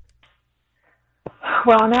 Kathy?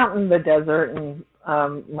 Well, I'm out in the desert, and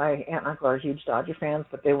my aunt and uncle are huge Dodger fans,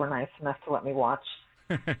 but they were nice enough to let me watch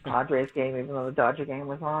Padres game, even though the Dodger game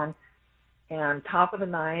was on. And top of the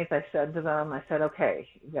 9th, I said to them, okay,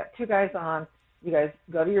 you got 2 guys on. You guys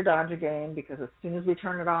go to your Dodger game, because as soon as we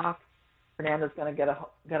turn it off, Fernando's going to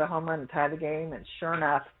get a home run and tie the game. And sure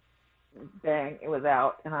enough, bang, it was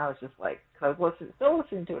out, and I was just like, cause I was still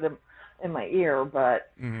listening to it in my ear,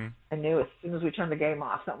 but I knew as soon as we turned the game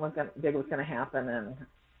off, something big was going to happen, and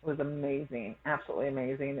it was amazing, absolutely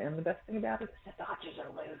amazing. And the best thing about it is the Dodgers are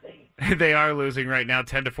losing. They are losing right now,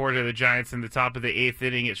 10-4 to the Giants in the top of the 8th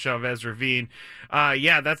inning at Chavez Ravine.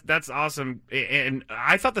 Yeah, that's awesome. And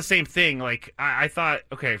I thought the same thing. Like I thought,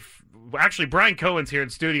 okay. Actually, Brian Cohen's here in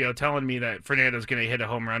studio telling me that Fernando's going to hit a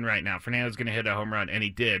home run right now. Fernando's going to hit a home run, and he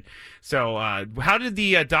did. So how did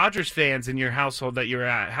the Dodgers fans in your household that you were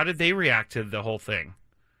at, how did they react to the whole thing?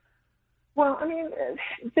 Well, I mean,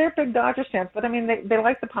 they're big Dodgers fans, but, I mean, they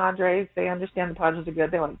like the Padres. They understand the Padres are good.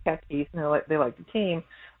 They like Tatis, and they like the team,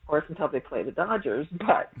 of course, until they play the Dodgers.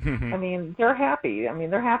 But, I mean, they're happy. I mean,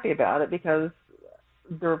 they're happy about it because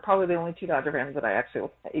they're probably the only 2 Dodger fans that I actually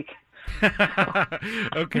like.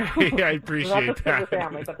 Okay, I appreciate not just that. The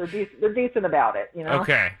family, but they're decent about it, you know.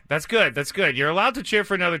 Okay, that's good. That's good. You're allowed to cheer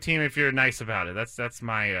for another team if you're nice about it. That's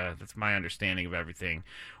my understanding of everything.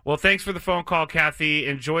 Well, thanks for the phone call, Kathy.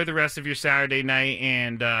 Enjoy the rest of your Saturday night,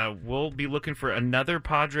 and we'll be looking for another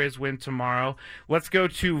Padres win tomorrow. Let's go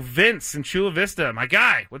to Vince in Chula Vista. My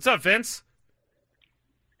guy, what's up, Vince?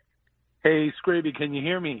 Hey, Scraby, can you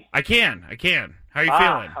hear me? I can. How are you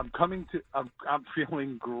feeling? I'm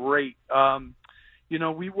feeling great. You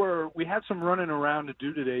know, we had some running around to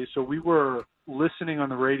do today, so we were listening on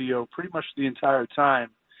the radio pretty much the entire time.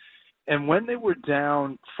 And when they were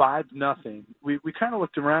down 5-0, we kind of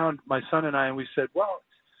looked around, my son and I, and we said, well,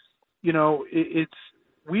 you know,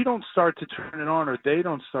 we don't start to turn it on, or they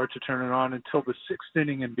don't start to turn it on until the 6th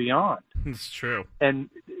inning and beyond. It's true. And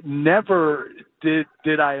never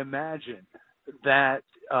did I imagine that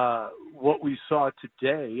what we saw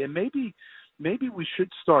today, and maybe we should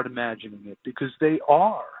start imagining it, because they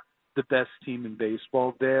are the best team in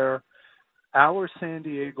baseball. They're our San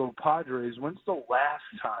Diego Padres. When's the last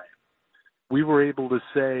time we were able to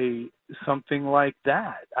say something like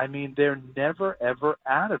that? I mean, they're never, ever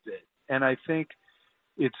out of it. And I think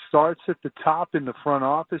it starts at the top in the front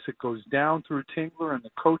office. It goes down through Tingler and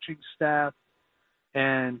the coaching staff.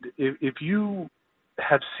 And if you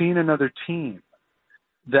have seen another team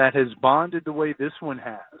that has bonded the way this one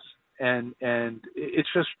has, and it's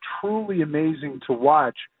just truly amazing to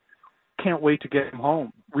watch. Can't wait to get him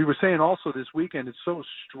home. We were saying also this weekend, it's so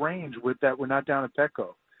strange with that we're not down at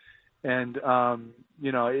Petco. And,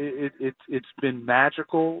 you know, it's been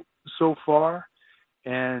magical so far.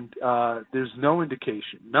 And there's no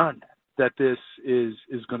indication, none, that this is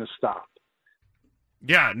going to stop.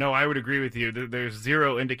 Yeah, no, I would agree with you. There's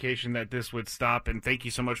zero indication that this would stop, and thank you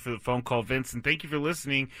so much for the phone call, Vince, and thank you for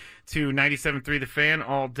listening to 97.3 The Fan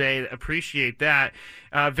all day. Appreciate that.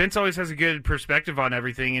 Vince always has a good perspective on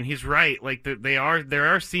everything, and he's right. Like they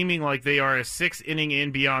are seeming like they are a 6th inning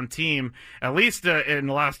and beyond team, at least in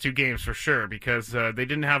the last 2 games for sure, because they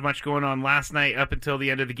didn't have much going on last night up until the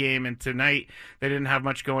end of the game, and tonight they didn't have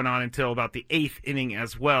much going on until about the 8th inning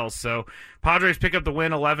as well. So Padres pick up the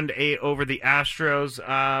win 11-8 over the Astros.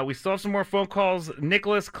 We still have some more phone calls.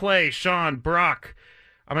 Nicholas, Clay, Sean, Brock.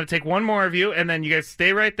 I'm going to take one more of you, and then you guys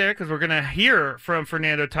stay right there because we're going to hear from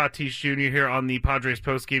Fernando Tatis Jr. here on the Padres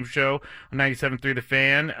postgame show on 97.3 The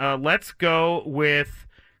Fan. Let's go with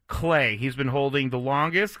Clay. He's been holding the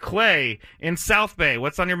longest. Clay in South Bay,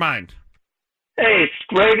 what's on your mind? Hey,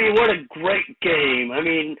 Scraby, what a great game. I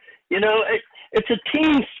mean, you know, it's a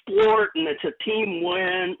team sport, and it's a team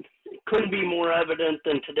win. It couldn't be more evident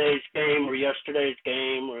than today's game or yesterday's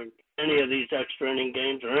game or any of these extra inning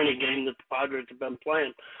games or any game that the Padres have been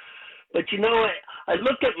playing. But, you know, I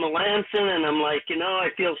look at Melanson and I'm like, you know, I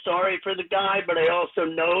feel sorry for the guy, but I also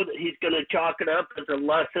know that he's going to chalk it up as a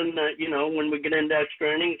lesson that, you know, when we get into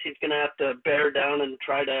extra innings, he's going to have to bear down and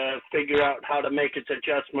try to figure out how to make his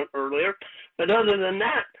adjustment earlier. But other than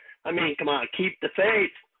that, I mean, come on, keep the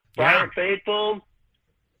faith. Fire faithful.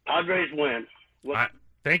 Padres win.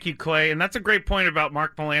 Thank you, Clay. And that's a great point about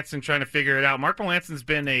Mark Melanson trying to figure it out. Mark Melanson's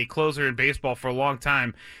been a closer in baseball for a long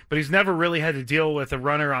time, but he's never really had to deal with a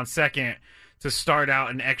runner on second to start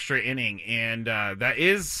out an extra inning. And that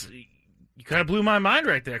is, you kind of blew my mind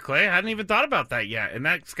right there, Clay. I hadn't even thought about that yet. And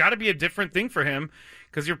that's got to be a different thing for him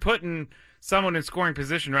because you're putting someone in scoring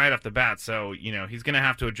position right off the bat. So, you know, he's going to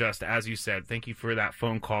have to adjust, as you said. Thank you for that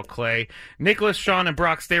phone call, Clay. Nicholas, Sean, and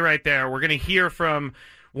Brock, stay right there. We're going to hear from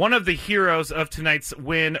one of the heroes of tonight's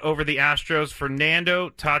win over the Astros, Fernando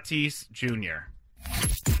Tatis Jr.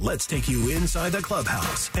 Let's take you inside the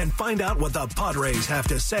clubhouse and find out what the Padres have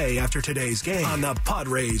to say after today's game on the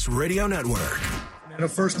Padres Radio Network. And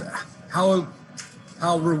first, how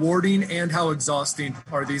rewarding and how exhausting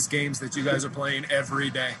are these games that you guys are playing every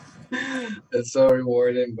day? It's so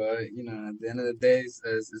rewarding, but at the end of the day,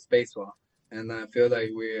 it's baseball, and I feel like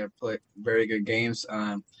we have played very good games.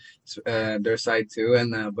 Their side too,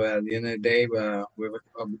 and but at the end of the day,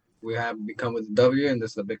 we have become with the W, and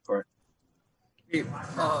this is a big part. Hey,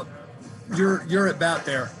 you're at bat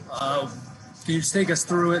there. Can you just take us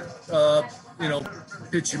through it?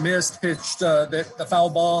 Pitch you missed, pitched the foul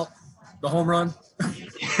ball, the home run.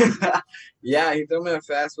 Yeah, he threw me a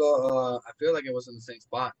fastball. I feel like it was in the same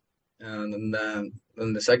spot, and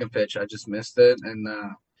then the second pitch, I just missed it, and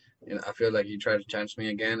I feel like he tried to challenge me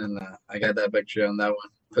again, and I got that victory on that one.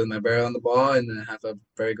 Put my barrel on the ball, and then have a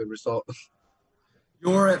very good result.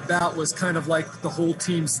 Your at bat was kind of like the whole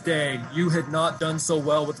team's day. You had not done so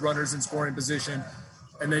well with runners in scoring position,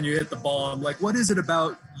 and then you hit the bomb. Like, what is it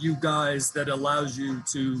about you guys that allows you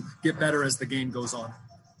to get better as the game goes on?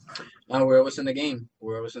 We're always in the game.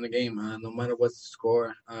 No matter what the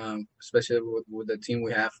score, especially with the team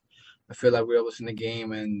we have. I feel like we're always in the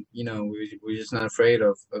game, and we're just not afraid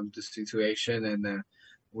of the situation, and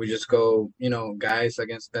we just go, guys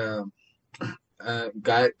against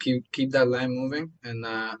keep that line moving, and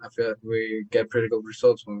I feel like we get pretty good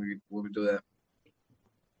results when we do that.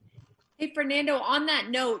 Hey, Fernando, on that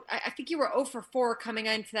note, I think you were 0 for 4 coming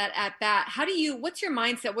into that at-bat. What's your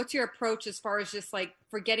mindset? What's your approach as far as just like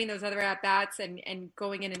forgetting those other at-bats and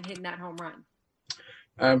going in and hitting that home run?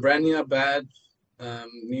 Brand new at-bat,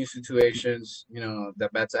 new situations, the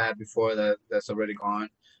bats I had before that's already gone.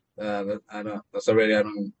 In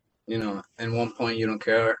one point you don't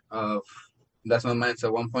care of, that's my mindset.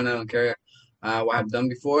 At one point I don't care what I've done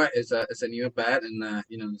before. It's a new at-bat, and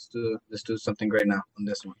let's do something great now on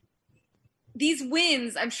this one. These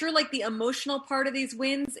wins, I'm sure, like the emotional part of these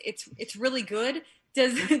wins, it's really good.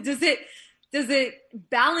 Does it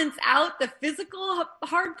balance out the physical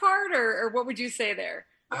hard part, or what would you say there?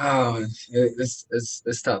 Oh, it's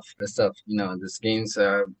tough. It's tough. These games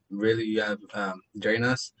really drain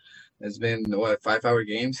us. It's been 5-hour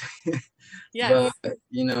games. Yes. But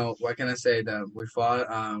what can I say? That we fought.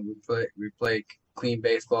 We played clean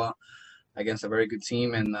baseball against a very good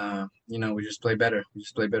team, and we just play better.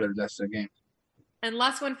 The rest of the game. And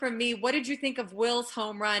last one from me. What did you think of Will's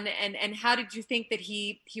home run, and how did you think that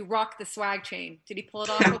he rocked the swag chain? Did he pull it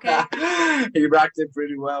off okay? He rocked it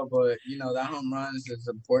pretty well, but that home run is as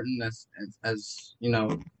important as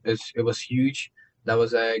it was huge. That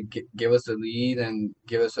was give us the lead and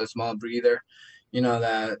give us a small breather.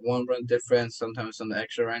 That one run difference sometimes on the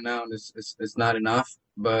extra right now it's not enough.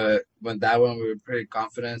 But that one we were pretty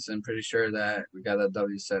confident and pretty sure that we got that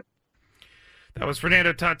W set. That was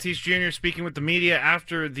Fernando Tatis Jr. speaking with the media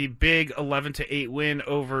after the big 11-8 win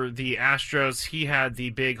over the Astros. He had the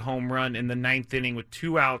big home run in the 9th inning with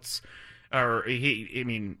 2 outs. I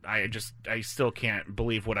still can't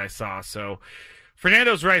believe what I saw. So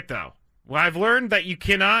Fernando's right, though. Well, I've learned that you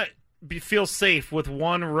cannot feel safe with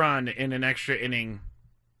 1 run in an extra inning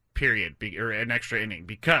period, or an extra inning,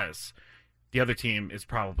 because the other team is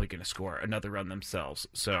probably going to score another run themselves.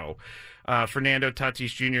 So Fernando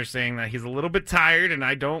Tatis Jr. saying that he's a little bit tired, and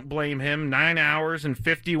I don't blame him. 9 hours and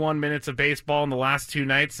 51 minutes of baseball in the last 2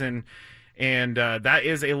 nights, and that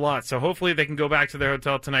is a lot. So hopefully they can go back to their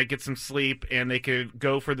hotel tonight, get some sleep, and they could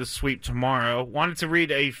go for the sweep tomorrow. Wanted to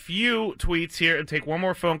read a few tweets here and take one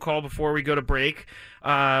more phone call before we go to break.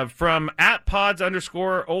 From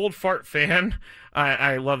 @pods_oldfartfan.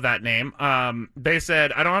 I love that name. They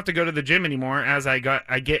said, I don't have to go to the gym anymore as I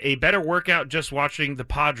get a better workout just watching the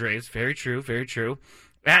Padres. Very true, very true.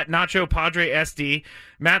 @Nacho Padre SD.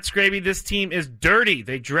 Matt Scraby, this team is dirty.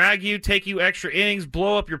 They drag you, take you extra innings,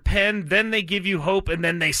 blow up your pen, then they give you hope, and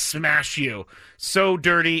then they smash you. So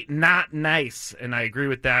dirty, not nice. And I agree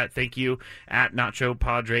with that. Thank you, @Nacho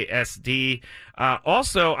Padre SD.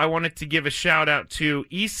 Also, I wanted to give a shout out to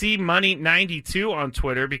EC Money 92 on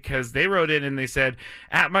Twitter, because they wrote in and they said,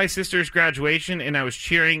 at my sister's graduation, and I was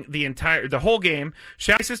cheering the whole game.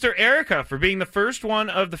 Shout out to my sister Erica for being the first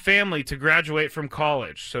one of the family to graduate from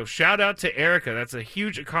college. So shout out to Erica. That's a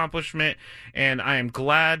huge accomplishment, and I am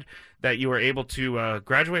glad that you were able to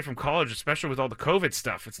graduate from college, especially with all the COVID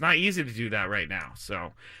stuff. It's not easy to do that right now.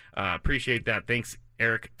 So appreciate that. Thanks,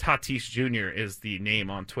 Eric. Tatis Jr. is the name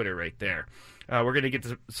on Twitter right there. We're going to get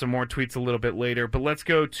to some more tweets a little bit later, but let's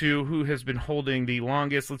go to who has been holding the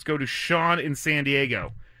longest. Let's go to Sean in San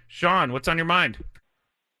Diego. Sean, what's on your mind?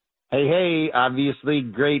 Hey, obviously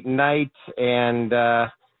great night and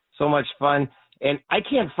so much fun. And I've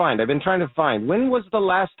been trying to find, when was the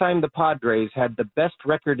last time the Padres had the best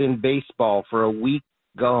record in baseball for a week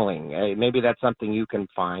going? Maybe that's something you can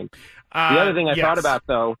find. The other thing I thought about,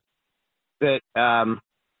 though, that,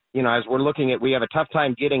 as we're looking at, we have a tough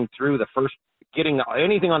time getting through the first getting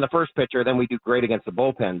anything on the first pitcher, then we do great against the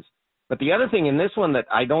bullpens. But the other thing in this one that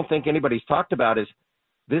I don't think anybody's talked about is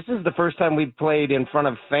this is the first time we've played in front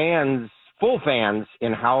of fans, full fans,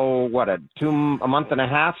 in a month and a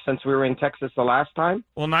half since we were in Texas the last time?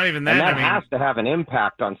 Well, not even that. And that has to have an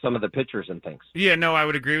impact on some of the pitchers and things. Yeah, no, I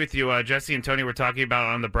would agree with you. Jesse and Tony were talking about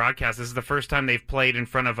on the broadcast. This is the first time they've played in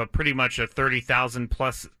front of a pretty much a 30,000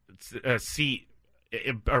 plus seat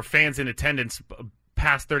or fans in attendance.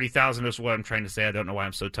 Past 30,000 is what I'm trying to say. I don't know why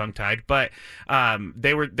I'm so tongue-tied, but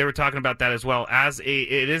they were talking about that as well.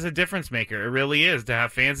 It is a difference maker. It really is to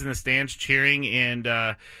have fans in the stands cheering, and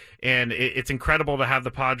it's incredible to have the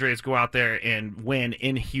Padres go out there and win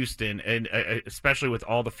in Houston, and especially with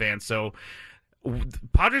all the fans. So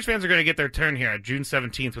Padres fans are going to get their turn here on June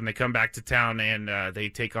 17th when they come back to town and they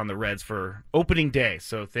take on the Reds for opening day.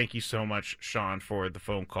 So thank you so much, Sean, for the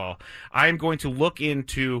phone call. I am going to look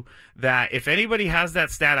into that. If anybody has that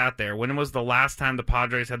stat out there, when was the last time the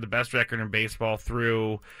Padres had the best record in baseball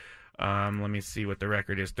through let me see what the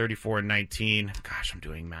record is, 34-19. Gosh, I'm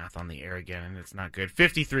doing math on the air again, and it's not good.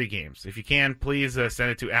 53 games. If you can, please send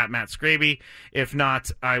it to @MattScraby. If not,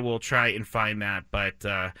 I will try and find that. But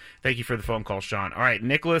thank you for the phone call, Sean. All right,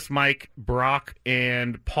 Nicholas, Mike, Brock,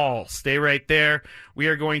 and Paul, stay right there. We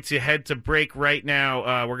are going to head to break right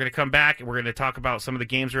now. We're going to come back, and we're going to talk about some of the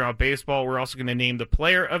games around baseball. We're also going to name the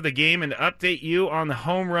player of the game and update you on the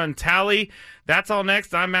home run tally. That's all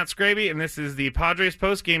next. I'm Matt Scraby, and this is the Padres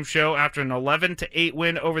postgame show after an 11-8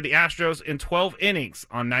 win over the Astros in 12 innings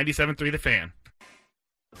on 97.3 The Fan.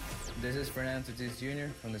 This is Fernando Tatis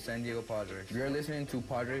Jr. from the San Diego Padres. You're listening to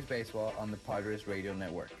Padres Baseball on the Padres Radio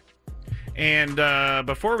Network. And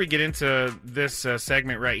before we get into this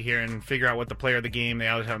segment right here and figure out what the player of the game, they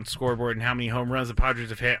out on the scoreboard, and how many home runs the Padres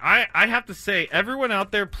have hit, I have to say, everyone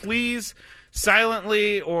out there, please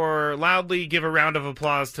silently or loudly give a round of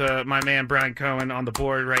applause to my man Brian Cohen on the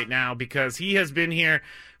board right now, because he has been here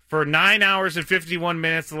for 9 hours and 51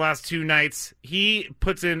 minutes the last 2 nights. He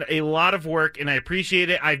puts in a lot of work, and I appreciate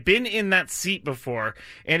it. I've been in that seat before,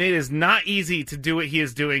 and it is not easy to do what he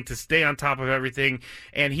is doing, to stay on top of everything,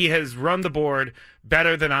 and he has run the board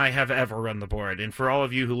better than I have ever run the board. And for all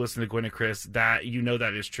of you who listen to Gwynn and Chris, that you know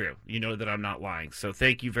that is true. You know that I'm not lying. So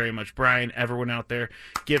thank you very much, Brian. Everyone out there,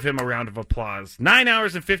 give him a round of applause. 9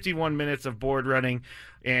 hours and 51 minutes of board running,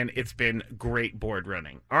 and it's been great board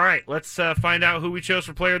running. All right, let's find out who we chose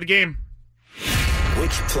for player of the game.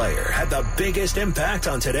 Which player had the biggest impact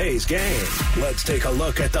on today's game? Let's take a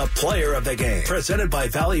look at the player of the game. Presented by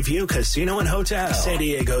Valley View Casino and Hotel, San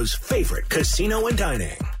Diego's favorite casino and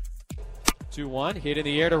dining. 2-1, hit in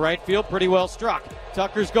the air to right field, pretty well struck.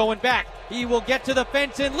 Tucker's going back. He will get to the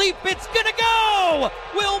fence and leap. It's gonna go!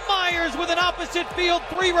 Will Myers with an opposite field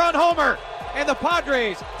 3-run homer. And the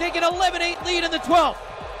Padres take an 11-8 lead in the 12th.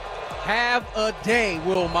 Have a day,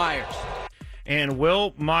 Will Myers. And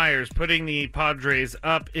Will Myers putting the Padres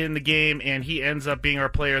up in the game, and he ends up being our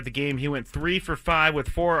player of the game. He went 3 for 5 with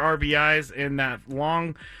 4 RBIs in that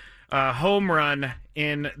long home run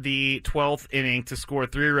in the 12th inning to score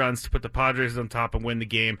 3 runs to put the Padres on top and win the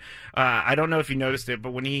game. I don't know if you noticed it,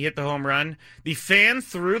 but when he hit the home run, the fan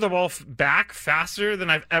threw the ball back faster than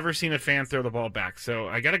I've ever seen a fan throw the ball back. So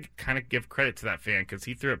I got to kind of give credit to that fan, because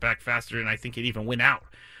he threw it back faster, and I think it even went out.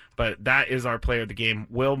 But that is our player of the game,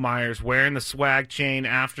 Will Myers, wearing the swag chain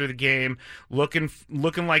after the game, looking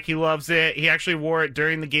like he loves it. He actually wore it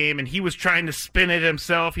during the game, and he was trying to spin it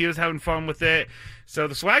himself. He was having fun with it. So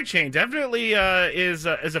the swag chain definitely is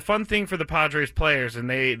a fun thing for the Padres players, and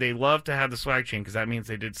they love to have the swag chain, because that means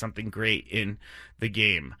they did something great in the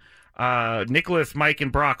game. Nicholas, Mike,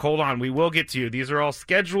 and Brock, hold on. We will get to you. These are all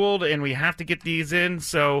scheduled, and we have to get these in,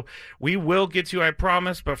 so we will get to you, I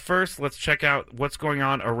promise. But first, let's check out what's going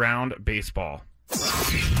on around baseball.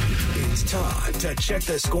 It's time to check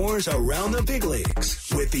the scores around the big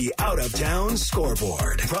leagues with the Out of Town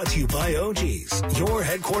Scoreboard. Brought to you by OG's, your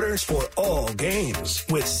headquarters for all games,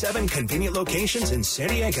 with 7 convenient locations in San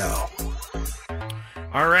Diego.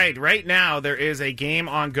 All right now there is a game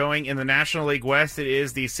ongoing in the National League West. It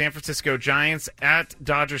is the San Francisco Giants at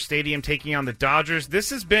Dodger Stadium taking on the Dodgers. This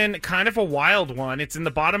has been kind of a wild one. It's in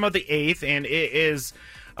the bottom of the 8th, and it is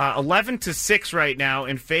 11-6 right now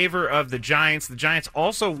in favor of the Giants. The Giants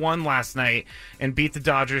also won last night and beat the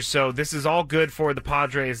Dodgers, so this is all good for the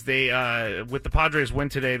Padres. They with the Padres win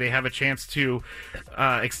today, they have a chance to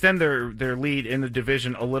extend their lead in the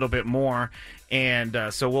division a little bit more.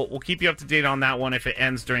 And so we'll keep you up to date on that one. If it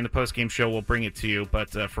ends during the postgame show, we'll bring it to you.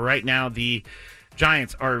 But for right now, the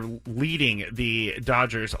Giants are leading the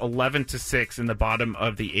Dodgers 11-6 in the bottom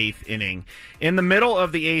of the 8th inning. In the middle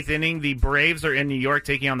of the 8th inning, the Braves are in New York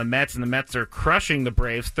taking on the Mets, and the Mets are crushing the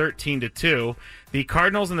Braves 13-2. The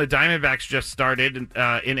Cardinals and the Diamondbacks just started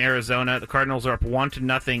in Arizona. The Cardinals are up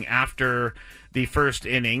 1-0 after the first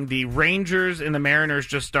inning. The Rangers and the Mariners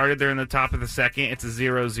just started. They're in the top of the second. It's a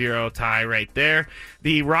 0-0 tie right there.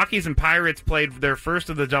 The Rockies and Pirates played their first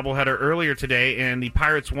of the doubleheader earlier today, and the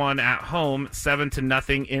Pirates won at home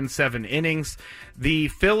 7-0 in 7 innings. The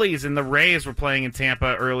Phillies and the Rays were playing in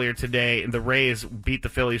Tampa earlier today, and the Rays beat the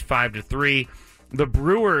Phillies 5-3. The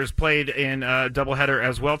Brewers played in a doubleheader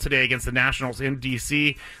as well today against the Nationals in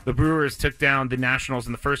D.C. The Brewers took down the Nationals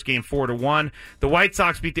in the first game 4-1. The White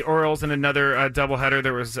Sox beat the Orioles in another doubleheader.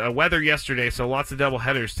 There was weather yesterday, so lots of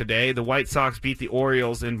doubleheaders today. The White Sox beat the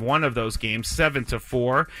Orioles in one of those games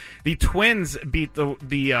 7-4. The Twins beat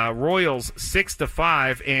the Royals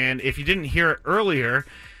 6-5. And if you didn't hear it earlier,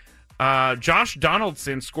 Josh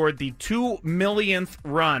Donaldson scored the 2 millionth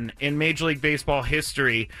run in Major League Baseball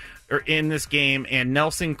history in this game, and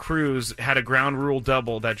Nelson Cruz had a ground rule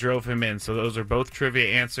double that drove him in. So those are both trivia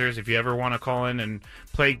answers. If you ever want to call in and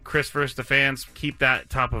play Chris versus the fans, keep that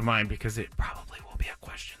top of mind because it probably will be a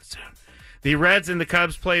question soon. The Reds and the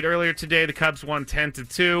Cubs played earlier today. The Cubs won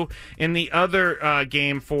 10-2. In the other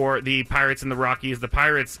game for the Pirates and the Rockies, the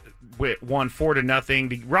Pirates won 4-0.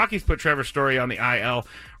 The Rockies put Trevor Story on the IL.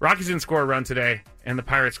 Rockies didn't score a run today, and the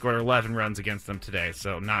Pirates scored 11 runs against them today,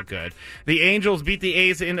 so not good. The Angels beat the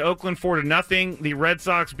A's in Oakland 4-0. The Red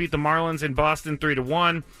Sox beat the Marlins in Boston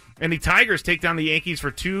 3-1. And the Tigers take down the Yankees for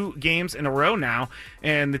 2 games in a row now,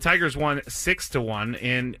 and the Tigers won 6-1.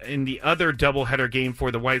 In the other doubleheader game for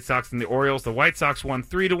the White Sox and the Orioles, the White Sox won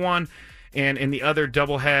 3-1. And in the other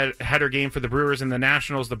doubleheader game for the Brewers and the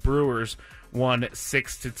Nationals, the Brewers won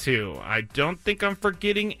 6-2. I don't think I'm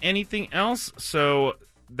forgetting anything else, so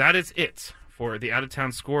that is it for the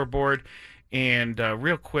out-of-town scoreboard. And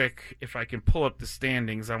real quick, if I can pull up the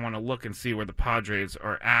standings, I want to look and see where the Padres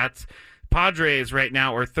are at. Padres right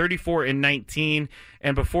now are 34-19,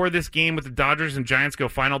 and before this game with the Dodgers and Giants go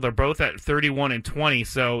final, they're both at 31-20,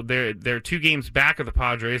 so they're 2 games back of the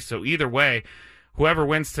Padres. So either way, whoever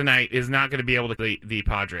wins tonight is not going to be able to beat the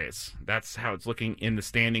Padres. That's how it's looking in the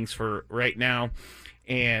standings for right now.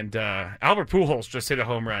 And Albert Pujols just hit a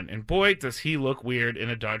home run, and boy, does he look weird in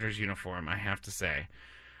a Dodgers uniform, I have to say.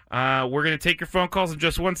 We're going to take your phone calls in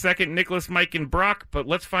just 1 second, Nicholas, Mike, and Brock, but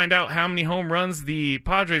let's find out how many home runs the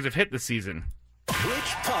Padres have hit this season.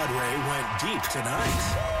 Which Padre went deep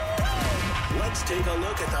tonight? Let's take a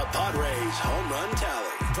look at the Padres home run tally.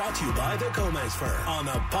 Brought to you by the Gomez Firm on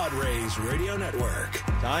the Padres Radio Network.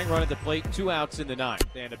 Tying run at the plate, 2 outs in the 9th.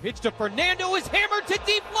 And a pitch to Fernando is hammered to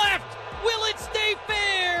deep left. Will it stay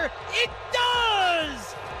fair? It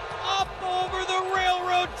does! Up over the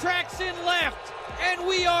railroad tracks in left. And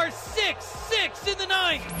we are 6-6 in the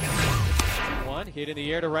 9th. 1 hit in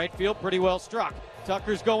the air to right field, pretty well struck.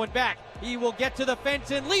 Tucker's going back. He will get to the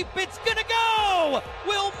fence and leap. It's gonna go!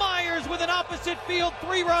 Will Myers with an opposite field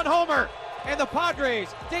 3-run homer. And the Padres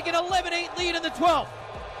take an 11-8 lead in the 12th.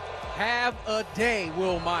 Have a day,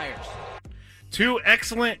 Will Myers. 2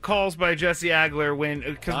 excellent calls by Jesse Agler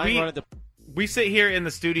because we sit here in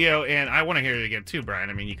the studio, and I want to hear it again too, Brian.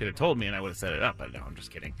 I mean, you could have told me and I would have set it up, but no, I'm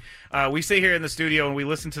just kidding. We sit here in the studio and we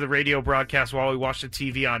listen to the radio broadcast while we watch the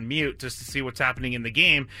TV on mute just to see what's happening in the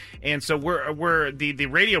game. And so we're the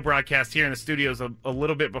radio broadcast here in the studio is a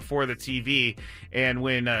little bit before the TV. And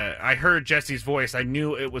when I heard Jesse's voice, I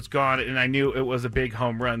knew it was gone, and I knew it was a big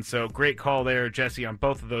home run. So great call there, Jesse, on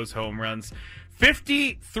both of those home runs.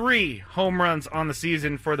 53 home runs on the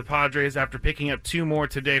season for the Padres after picking up 2 more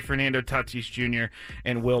today, Fernando Tatis Jr.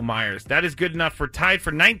 and Will Myers. That is good enough for tied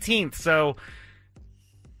for 19th, so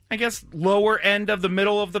I guess lower end of the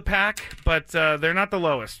middle of the pack, but they're not the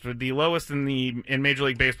lowest. The lowest in Major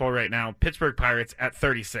League Baseball right now, Pittsburgh Pirates at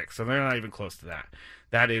 36, so they're not even close to that.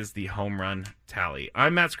 That is the home run tally.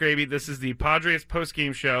 I'm Matt Scraby. This is the Padres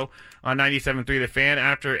postgame show on 97.3 The Fan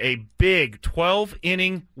after a big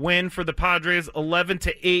 12-inning win for the Padres,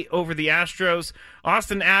 11-8 over the Astros.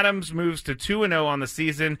 Austin Adams moves to 2-0 on the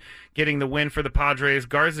season, getting the win for the Padres.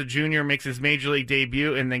 Garza Jr. makes his Major League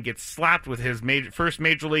debut and then gets slapped with his first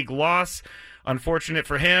Major League loss. Unfortunate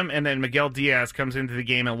for him. And then Miguel Diaz comes into the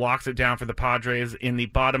game and locks it down for the Padres in the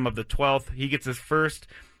bottom of the 12th. He gets his first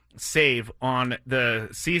save on the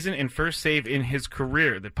season and first save in his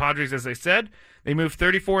career. The Padres, as I said, they moved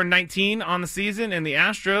 34-19 on the season, and the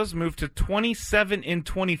Astros moved to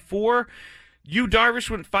 27-24. Darvish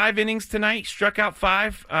went 5 innings tonight, struck out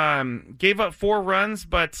 5, gave up 4 runs,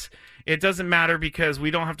 but it doesn't matter because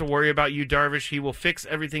we don't have to worry about you, Darvish. He will fix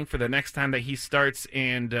everything for the next time that he starts,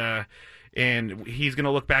 and he's going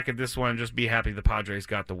to look back at this one and just be happy the Padres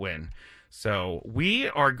got the win. So we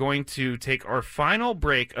are going to take our final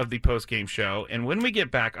break of the postgame show, and when we get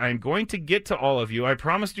back, I'm going to get to all of you. I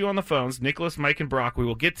promised you on the phones, Nicholas, Mike, and Brock, we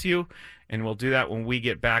will get to you, and we'll do that when we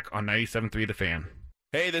get back on 97.3 The Fan.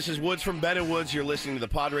 Hey, this is Woods from Ben & Woods. You're listening to the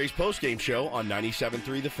Padres postgame show on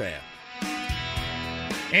 97.3 The Fan.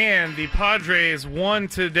 And the Padres won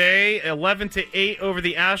today 11-8 over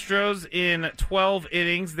the Astros in 12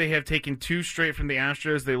 innings. They have taken 2 straight from the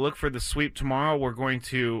Astros. They look for the sweep tomorrow. We're going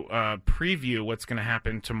to preview what's going to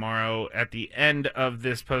happen tomorrow at the end of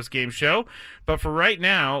this postgame show. But for right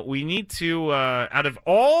now, we need to, out of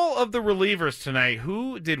all of the relievers tonight,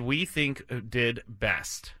 who did we think did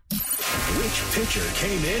best? Which pitcher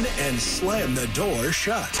came in and slammed the door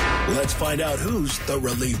shut? Let's find out who's the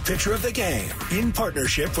relief pitcher of the game. In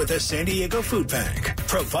partnership with the San Diego Food Bank,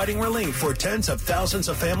 providing relief for tens of thousands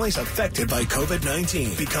of families affected by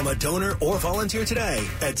COVID-19. Become a donor or volunteer today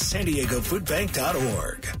at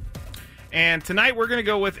SanDiegoFoodBank.org. And tonight we're going to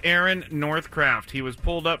go with Aaron Northcraft. He was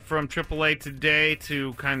pulled up from AAA today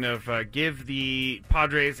to kind of give the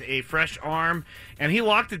Padres a fresh arm, and he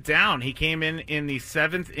locked it down. He came in the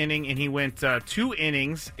 7th inning, and he went 2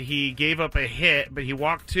 innings. He gave up a hit, but he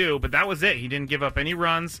walked 2, but that was it. He didn't give up any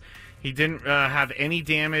runs. He didn't have any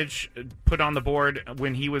damage put on the board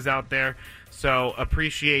when he was out there. So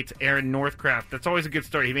appreciate Aaron Northcraft. That's always a good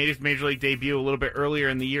story. He made his Major League debut a little bit earlier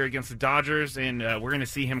in the year against the Dodgers, and we're going to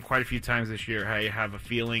see him quite a few times this year, I have a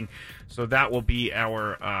feeling. So that will be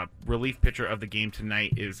our relief pitcher of the game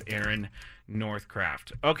tonight is Aaron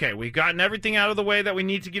Northcraft. Okay, we've gotten everything out of the way that we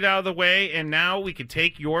need to get out of the way, and now we can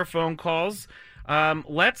take your phone calls.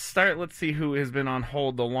 Let's start. Let's see who has been on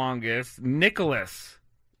hold the longest. Nicholas,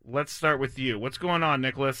 let's start with you. What's going on,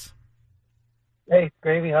 Nicholas? Hey,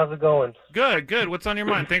 Gravy, how's it going? Good, good. What's on your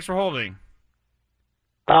mind? Thanks for holding.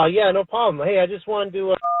 Yeah, no problem. Hey, I just wanted to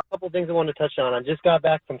do a couple things I wanted to touch on. I just got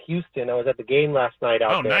back from Houston. I was at the game last night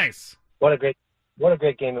out there. Oh, nice. What a great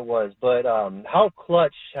game it was. But how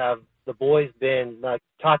clutch have the boys been? Like,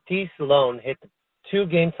 Tatis alone hit 2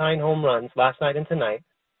 game-tying home runs last night and tonight.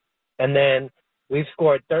 And then we've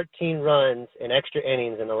scored 13 runs in extra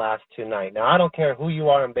innings in the last 2 nights. Now, I don't care who you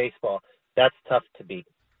are in baseball. That's tough to beat.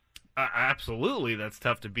 Absolutely, that's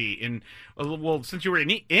tough to beat. And well, since you were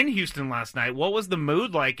in Houston last night, what was the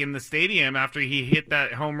mood like in the stadium after he hit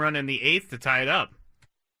that home run in the 8th to tie it up?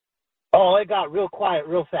 Oh, it got real quiet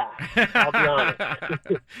real fast. I'll be honest.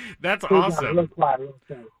 That's awesome. Real quiet real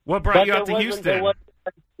fast. What brought you out to Houston? What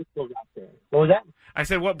was that? I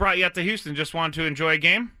said, what brought you out to Houston? Just wanted to enjoy a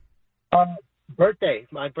game? Birthday.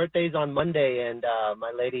 My birthday's on Monday, and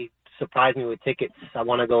my lady surprised me with tickets. I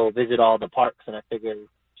want to go visit all the parks, and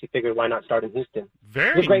she figured why not start in Houston.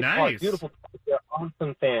 Very great nice. Park, beautiful park. They're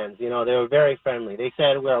awesome fans. You know, they were very friendly. They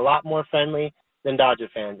said we're a lot more friendly than Dodger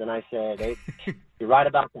fans, and I said, hey, you're right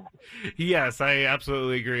about that. Yes, I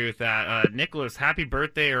absolutely agree with that. Nicholas, happy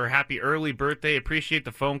birthday or happy early birthday. Appreciate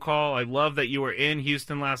the phone call. I love that you were in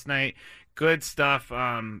Houston last night. Good stuff.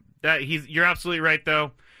 You're absolutely right,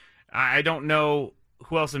 though. I don't know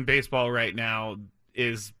who else in baseball right now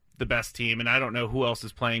is the best team, and I don't know who else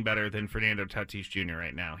is playing better than Fernando Tatis Jr.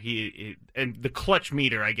 right now. He and the clutch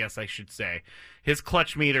meter, I guess I should say, his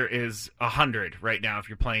clutch meter is 100 right now if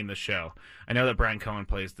you're playing the show. I know that Brian Cohen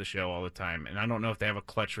plays the show all the time, and I don't know if they have a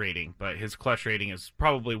clutch rating, but his clutch rating is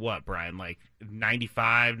probably what, Brian, like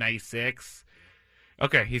 95, 96?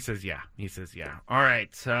 Okay, he says yeah. All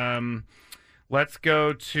right, let's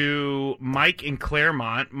go to Mike in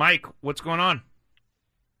Claremont. Mike, what's going on?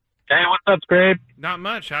 Hey, what's up, Scrape? Not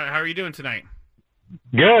much. How are you doing tonight?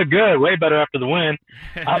 Good. Way better after the win.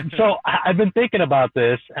 So I've been thinking about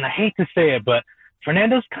this, and I hate to say it, but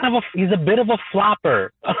Fernando's he's a bit of a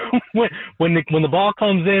flopper. when the ball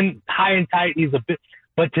comes in high and tight, he's a bit.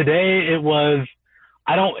 But today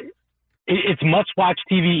it's must-watch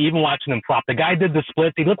TV, even watching him flop. The guy did the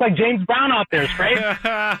splits. He looked like James Brown out there,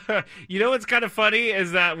 Scrape. You know what's kind of funny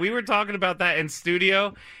is that we were talking about that in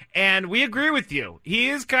studio, and we agree with you. He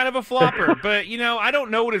is kind of a flopper, but, I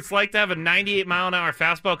don't know what it's like to have a 98-mile-an-hour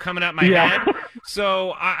fastball coming at my head.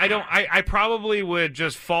 So I probably would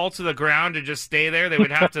just fall to the ground and just stay there. They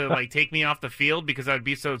would have to, take me off the field because I'd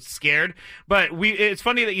be so scared. But it's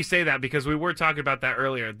funny that you say that because we were talking about that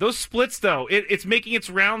earlier. Those splits, though, it's making its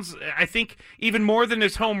rounds, I think, even more than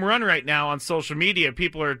his home run right now on social media.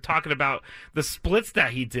 People are talking about the splits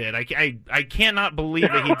that he did. I cannot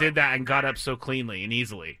believe that he did that and got up so cleanly and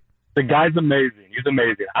easily. The guy's amazing. He's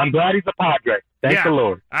amazing. I'm glad he's a Padre. Thank the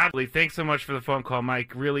Lord. Absolutely. Thanks so much for the phone call,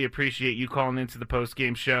 Mike. Really appreciate you calling into the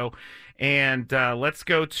post-game show. And let's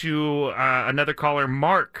go to another caller,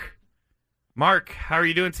 Mark. Mark, how are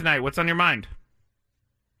you doing tonight? What's on your mind?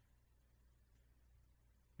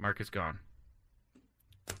 Mark is gone.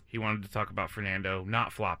 He wanted to talk about Fernando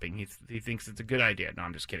not flopping. He thinks it's a good idea. No,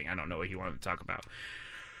 I'm just kidding. I don't know what he wanted to talk about.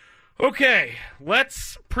 Okay,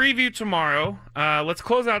 let's preview tomorrow. Let's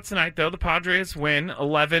close out tonight, though. The Padres win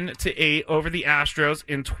 11-8 over the Astros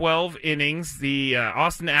in 12 innings. The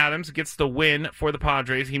Austin Adams gets the win for the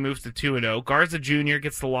Padres. He moves to 2-0. Garza Jr.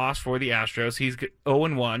 gets the loss for the Astros. He's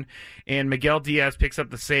 0-1. And Miguel Diaz picks up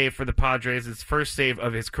the save for the Padres. His first save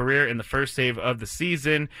of his career and the first save of the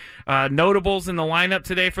season. Notables in the lineup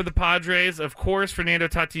today for the Padres. Of course, Fernando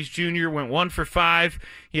Tatis Jr. went 1 for 5.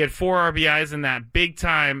 He had 4 RBIs in that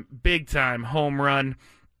big-time home run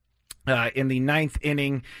in the 9th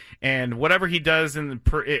inning. And whatever he does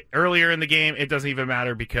earlier in the game, it doesn't even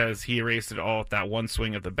matter because he erased it all with that one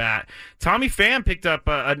swing of the bat. Tommy Pham picked up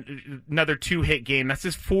another 2-hit game. That's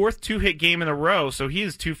his 4th 2-hit game in a row, so he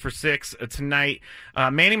is 2 for 6 tonight.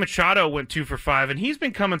 Manny Machado went 2 for 5, and he's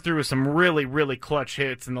been coming through with some really, really clutch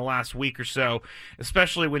hits in the last week or so,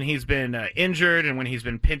 especially when he's been injured and when he's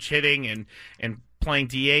been pinch hitting and playing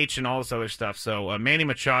DH and all this other stuff. So Manny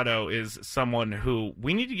Machado is someone who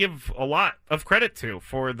we need to give a lot of credit to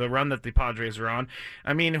for the run that the Padres are on.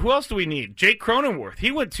 I mean, who else do we need? Jake Cronenworth.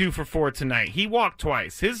 He went 2 for 4 tonight. He walked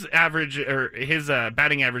twice. His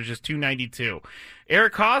batting average is .292.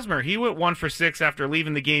 Eric Hosmer, he went 1 for 6 after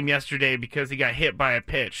leaving the game yesterday because he got hit by a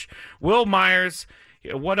pitch. Will Myers,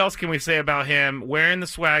 what else can we say about him? Wearing the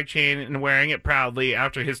swag chain and wearing it proudly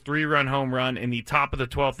after his 3-run home run in the top of the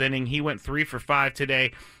 12th inning. He went 3 for 5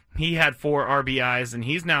 today. He had 4 RBIs, and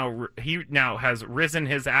he now has risen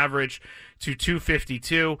his average to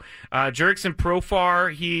 .252. Jurickson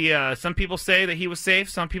Profar, some people say that he was safe.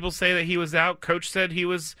 Some people say that he was out. Coach said he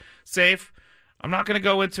was safe. I'm not going to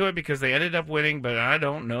go into it because they ended up winning, but I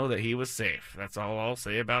don't know that he was safe. That's all I'll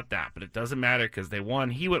say about that. But it doesn't matter because they won.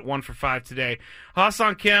 He went 1 for 5 today.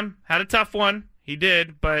 Ha-Seong Kim had a tough one. He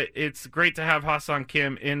did, but it's great to have Ha-Seong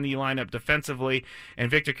Kim in the lineup defensively. And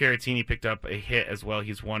Victor Caratini picked up a hit as well.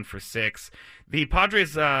 He's 1 for 6. The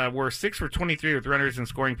Padres were 6 for 23 with runners in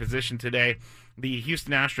scoring position today. The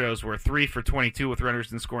Houston Astros were 3 for 22 with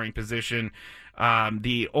runners in scoring position.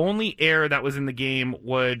 The only error that was in the game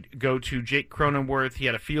would go to Jake Cronenworth. He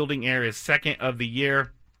had a fielding error, his 2nd of the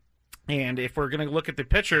year. And if we're going to look at the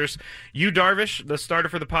pitchers, Yu Darvish, the starter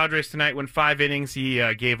for the Padres tonight, went 5 innings. He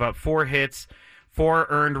gave up 4 hits, 4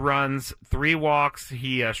 earned runs, 3 walks.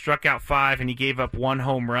 He struck out 5, and he gave up 1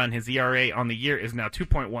 home run. His ERA on the year is now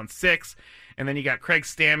 2.16. And then you got Craig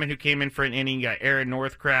Stammen, who came in for an inning. You got Aaron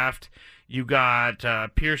Northcraft. You got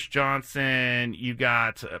Pierce Johnson. You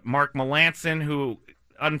got Mark Melancon, who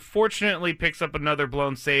unfortunately picks up another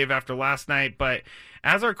blown save after last night. But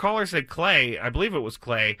as our caller said, Clay, I believe it was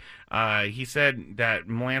Clay, he said that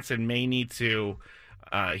Melancon may need to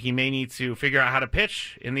figure out how to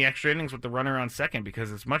pitch in the extra innings with the runner on second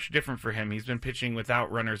because it's much different for him. He's been pitching without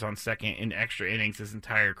runners on second in extra innings his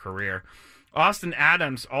entire career. Austin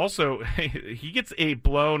Adams also, he gets a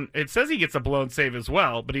blown save as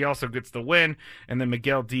well, but he also gets the win, and then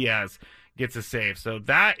Miguel Diaz gets a save. So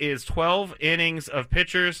that is 12 innings of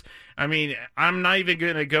pitchers. I mean, I'm not even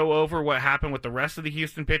going to go over what happened with the rest of the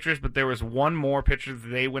Houston pitchers, but there was one more pitcher that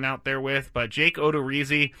they went out there with. But Jake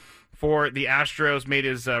Odorizzi for the Astros made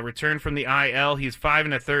his return from the IL. He's 5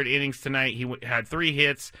 1/3 innings tonight. He had 3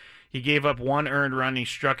 hits. He gave up 1 earned run. He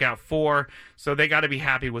struck out 4. So they got to be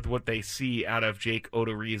happy with what they see out of Jake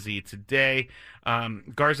Odorizzi today.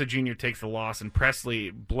 Garza Jr. takes the loss, and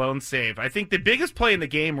Presley, blown save. I think the biggest play in the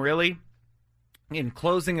game, really, in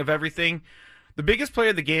closing of everything, the biggest play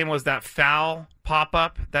of the game was that foul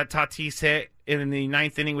pop-up that Tatis hit in the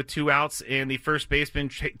 9th inning with 2 outs, and the first baseman,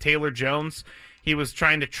 Taylor Jones, he was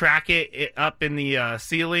trying to track it up in the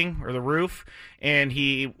ceiling or the roof, and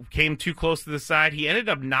he came too close to the side. He ended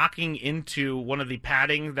up knocking into one of the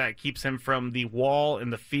padding that keeps him from the wall in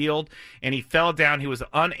the field, and he fell down. He was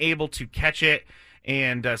unable to catch it,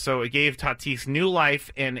 and so it gave Tatis new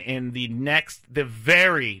life. And in the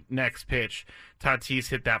very next pitch, Tatis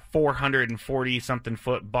hit that 440-something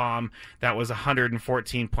foot bomb that was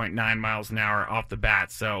 114.9 miles an hour off the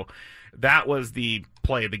bat. So that was the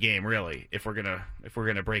play of the game, really, if we're gonna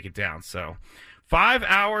break it down. So 5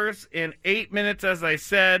 hours and 8 minutes, as I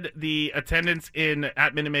said. The attendance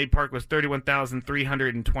at Minute Maid Park was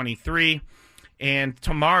 31,323. And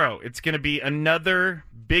tomorrow, it's going to be another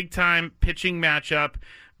big-time pitching matchup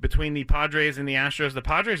between the Padres and the Astros. The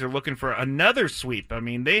Padres are looking for another sweep. I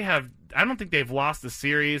mean, I don't think they've lost the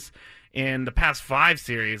series in the past 5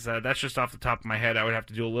 series. That's just off the top of my head. I would have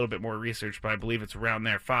to do a little bit more research, but I believe it's around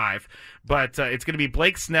there, 5. But it's going to be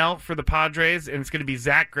Blake Snell for the Padres, and it's going to be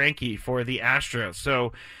Zach Greinke for the Astros.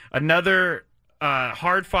 So another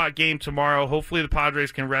hard-fought game tomorrow. Hopefully the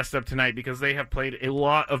Padres can rest up tonight because they have played a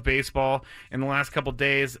lot of baseball in the last couple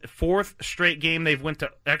days. 4th straight game they've went to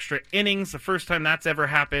extra innings, the first time that's ever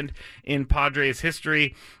happened in Padres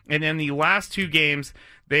history. And in the last 2 games,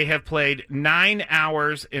 they have played 9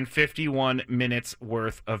 hours and 51 minutes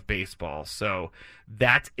worth of baseball. So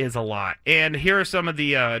that is a lot. And here are some of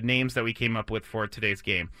the names that we came up with for today's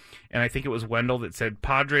game. And I think it was Wendell that said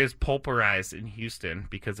Padres pulverized in Houston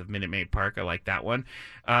because of Minute Maid Park. I like that one.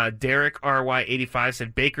 Derek RY85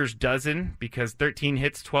 said Baker's dozen because 13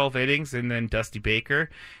 hits, 12 innings, and then Dusty Baker.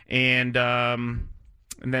 And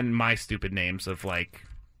then my stupid names of like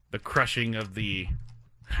the crushing of the...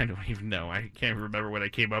 I don't even know. I can't remember what I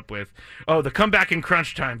came up with. Oh, the comeback in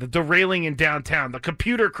crunch time, the derailing in downtown, the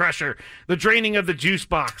computer crusher, the draining of the juice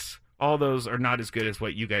box. All those are not as good as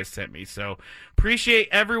what you guys sent me. So appreciate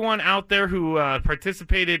everyone out there who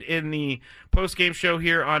participated in the post-game show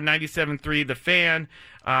here on 97.3 The Fan.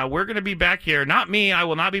 We're going to be back here. Not me. I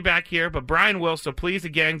will not be back here, but Brian will. So please,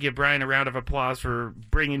 again, give Brian a round of applause for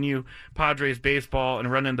bringing you Padres baseball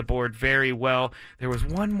and running the board very well. There was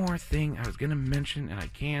one more thing I was going to mention, and I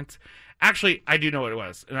can't. Actually, I do know what it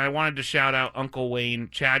was, and I wanted to shout out Uncle Wayne.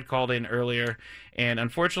 Chad called in earlier, and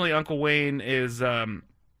unfortunately, Uncle Wayne is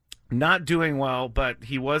not doing well, but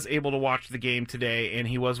he was able to watch the game today, and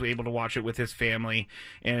he was able to watch it with his family,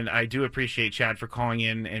 and I do appreciate Chad for calling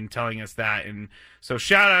in and telling us that. And so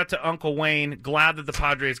shout out to Uncle Wayne. Glad that the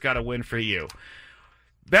Padres got a win for you.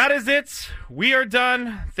 That is it. We are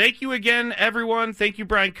done. Thank you again, everyone. Thank you,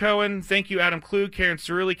 Brian Cohen. Thank you, Adam Klug, Karen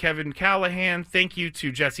Cerulli, Kevin Callahan. Thank you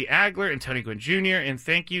to Jesse Agler and Tony Gwynn Jr., and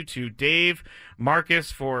thank you to Dave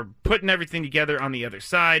Marcus for putting everything together on the other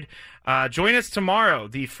side. Join us tomorrow.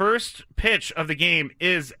 The first pitch of the game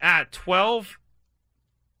is at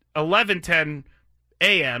 11:10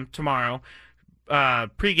 a.m. tomorrow.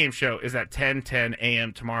 Pregame show is at 10:10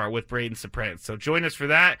 a.m. tomorrow with Braden Soprance. So join us for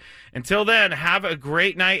that. Until then, have a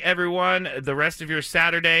great night, everyone. The rest of your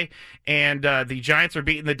Saturday. And the Giants are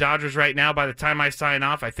beating the Dodgers right now. By the time I sign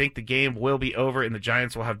off, I think the game will be over and the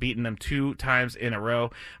Giants will have beaten them 2 times in a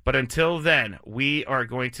row. But until then, we are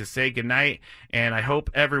going to say goodnight. And I hope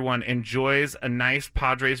everyone enjoys a nice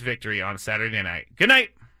Padres victory on Saturday night. Good night.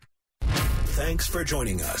 Thanks for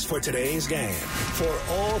joining us for today's game. For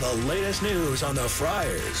all the latest news on the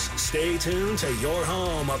Friars, stay tuned to your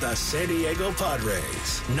home of the San Diego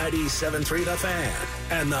Padres, 97.3 The Fan,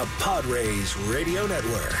 and the Padres Radio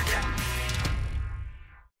Network.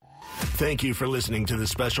 Thank you for listening to this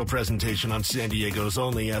special presentation on San Diego's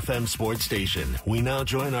only FM sports station. We now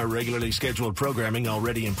join our regularly scheduled programming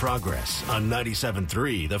already in progress on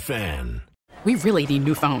 97.3 The Fan. We really need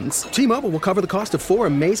new phones. T-Mobile will cover the cost of 4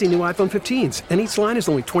 amazing new iPhone 15s, and each line is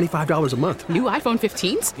only $25 a month. New iPhone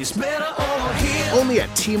 15s? It's better over here. Only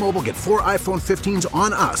at T-Mobile, get 4 iPhone 15s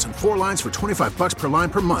on us and 4 lines for $25 per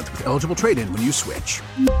line per month with eligible trade-in when you switch.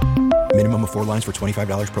 Minimum of 4 lines for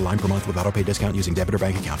 $25 per line per month with autopay discount using debit or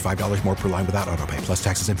bank account. $5 more per line without autopay, plus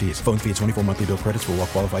taxes and fees. Phone fee at 24 monthly bill credits for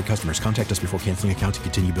well-qualified customers. Contact us before canceling account to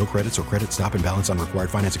continue bill credits or credit stop and balance on required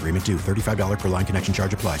finance agreement due. $35 per line connection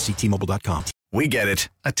charge applies. See T-Mobile.com. We get it.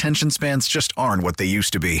 Attention spans just aren't what they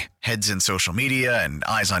used to be. Heads in social media and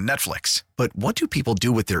eyes on Netflix. But what do people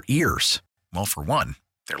do with their ears? Well, for one,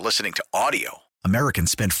 they're listening to audio.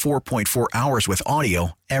 Americans spend 4.4 hours with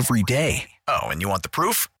audio every day. Oh, and you want the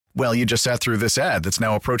proof? Well, you just sat through this ad that's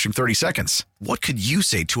now approaching 30 seconds. What could you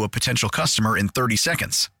say to a potential customer in 30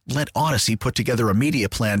 seconds? Let Odyssey put together a media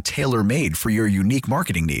plan tailor-made for your unique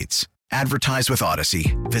marketing needs. Advertise with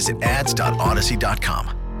Odyssey. Visit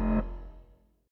ads.odyssey.com.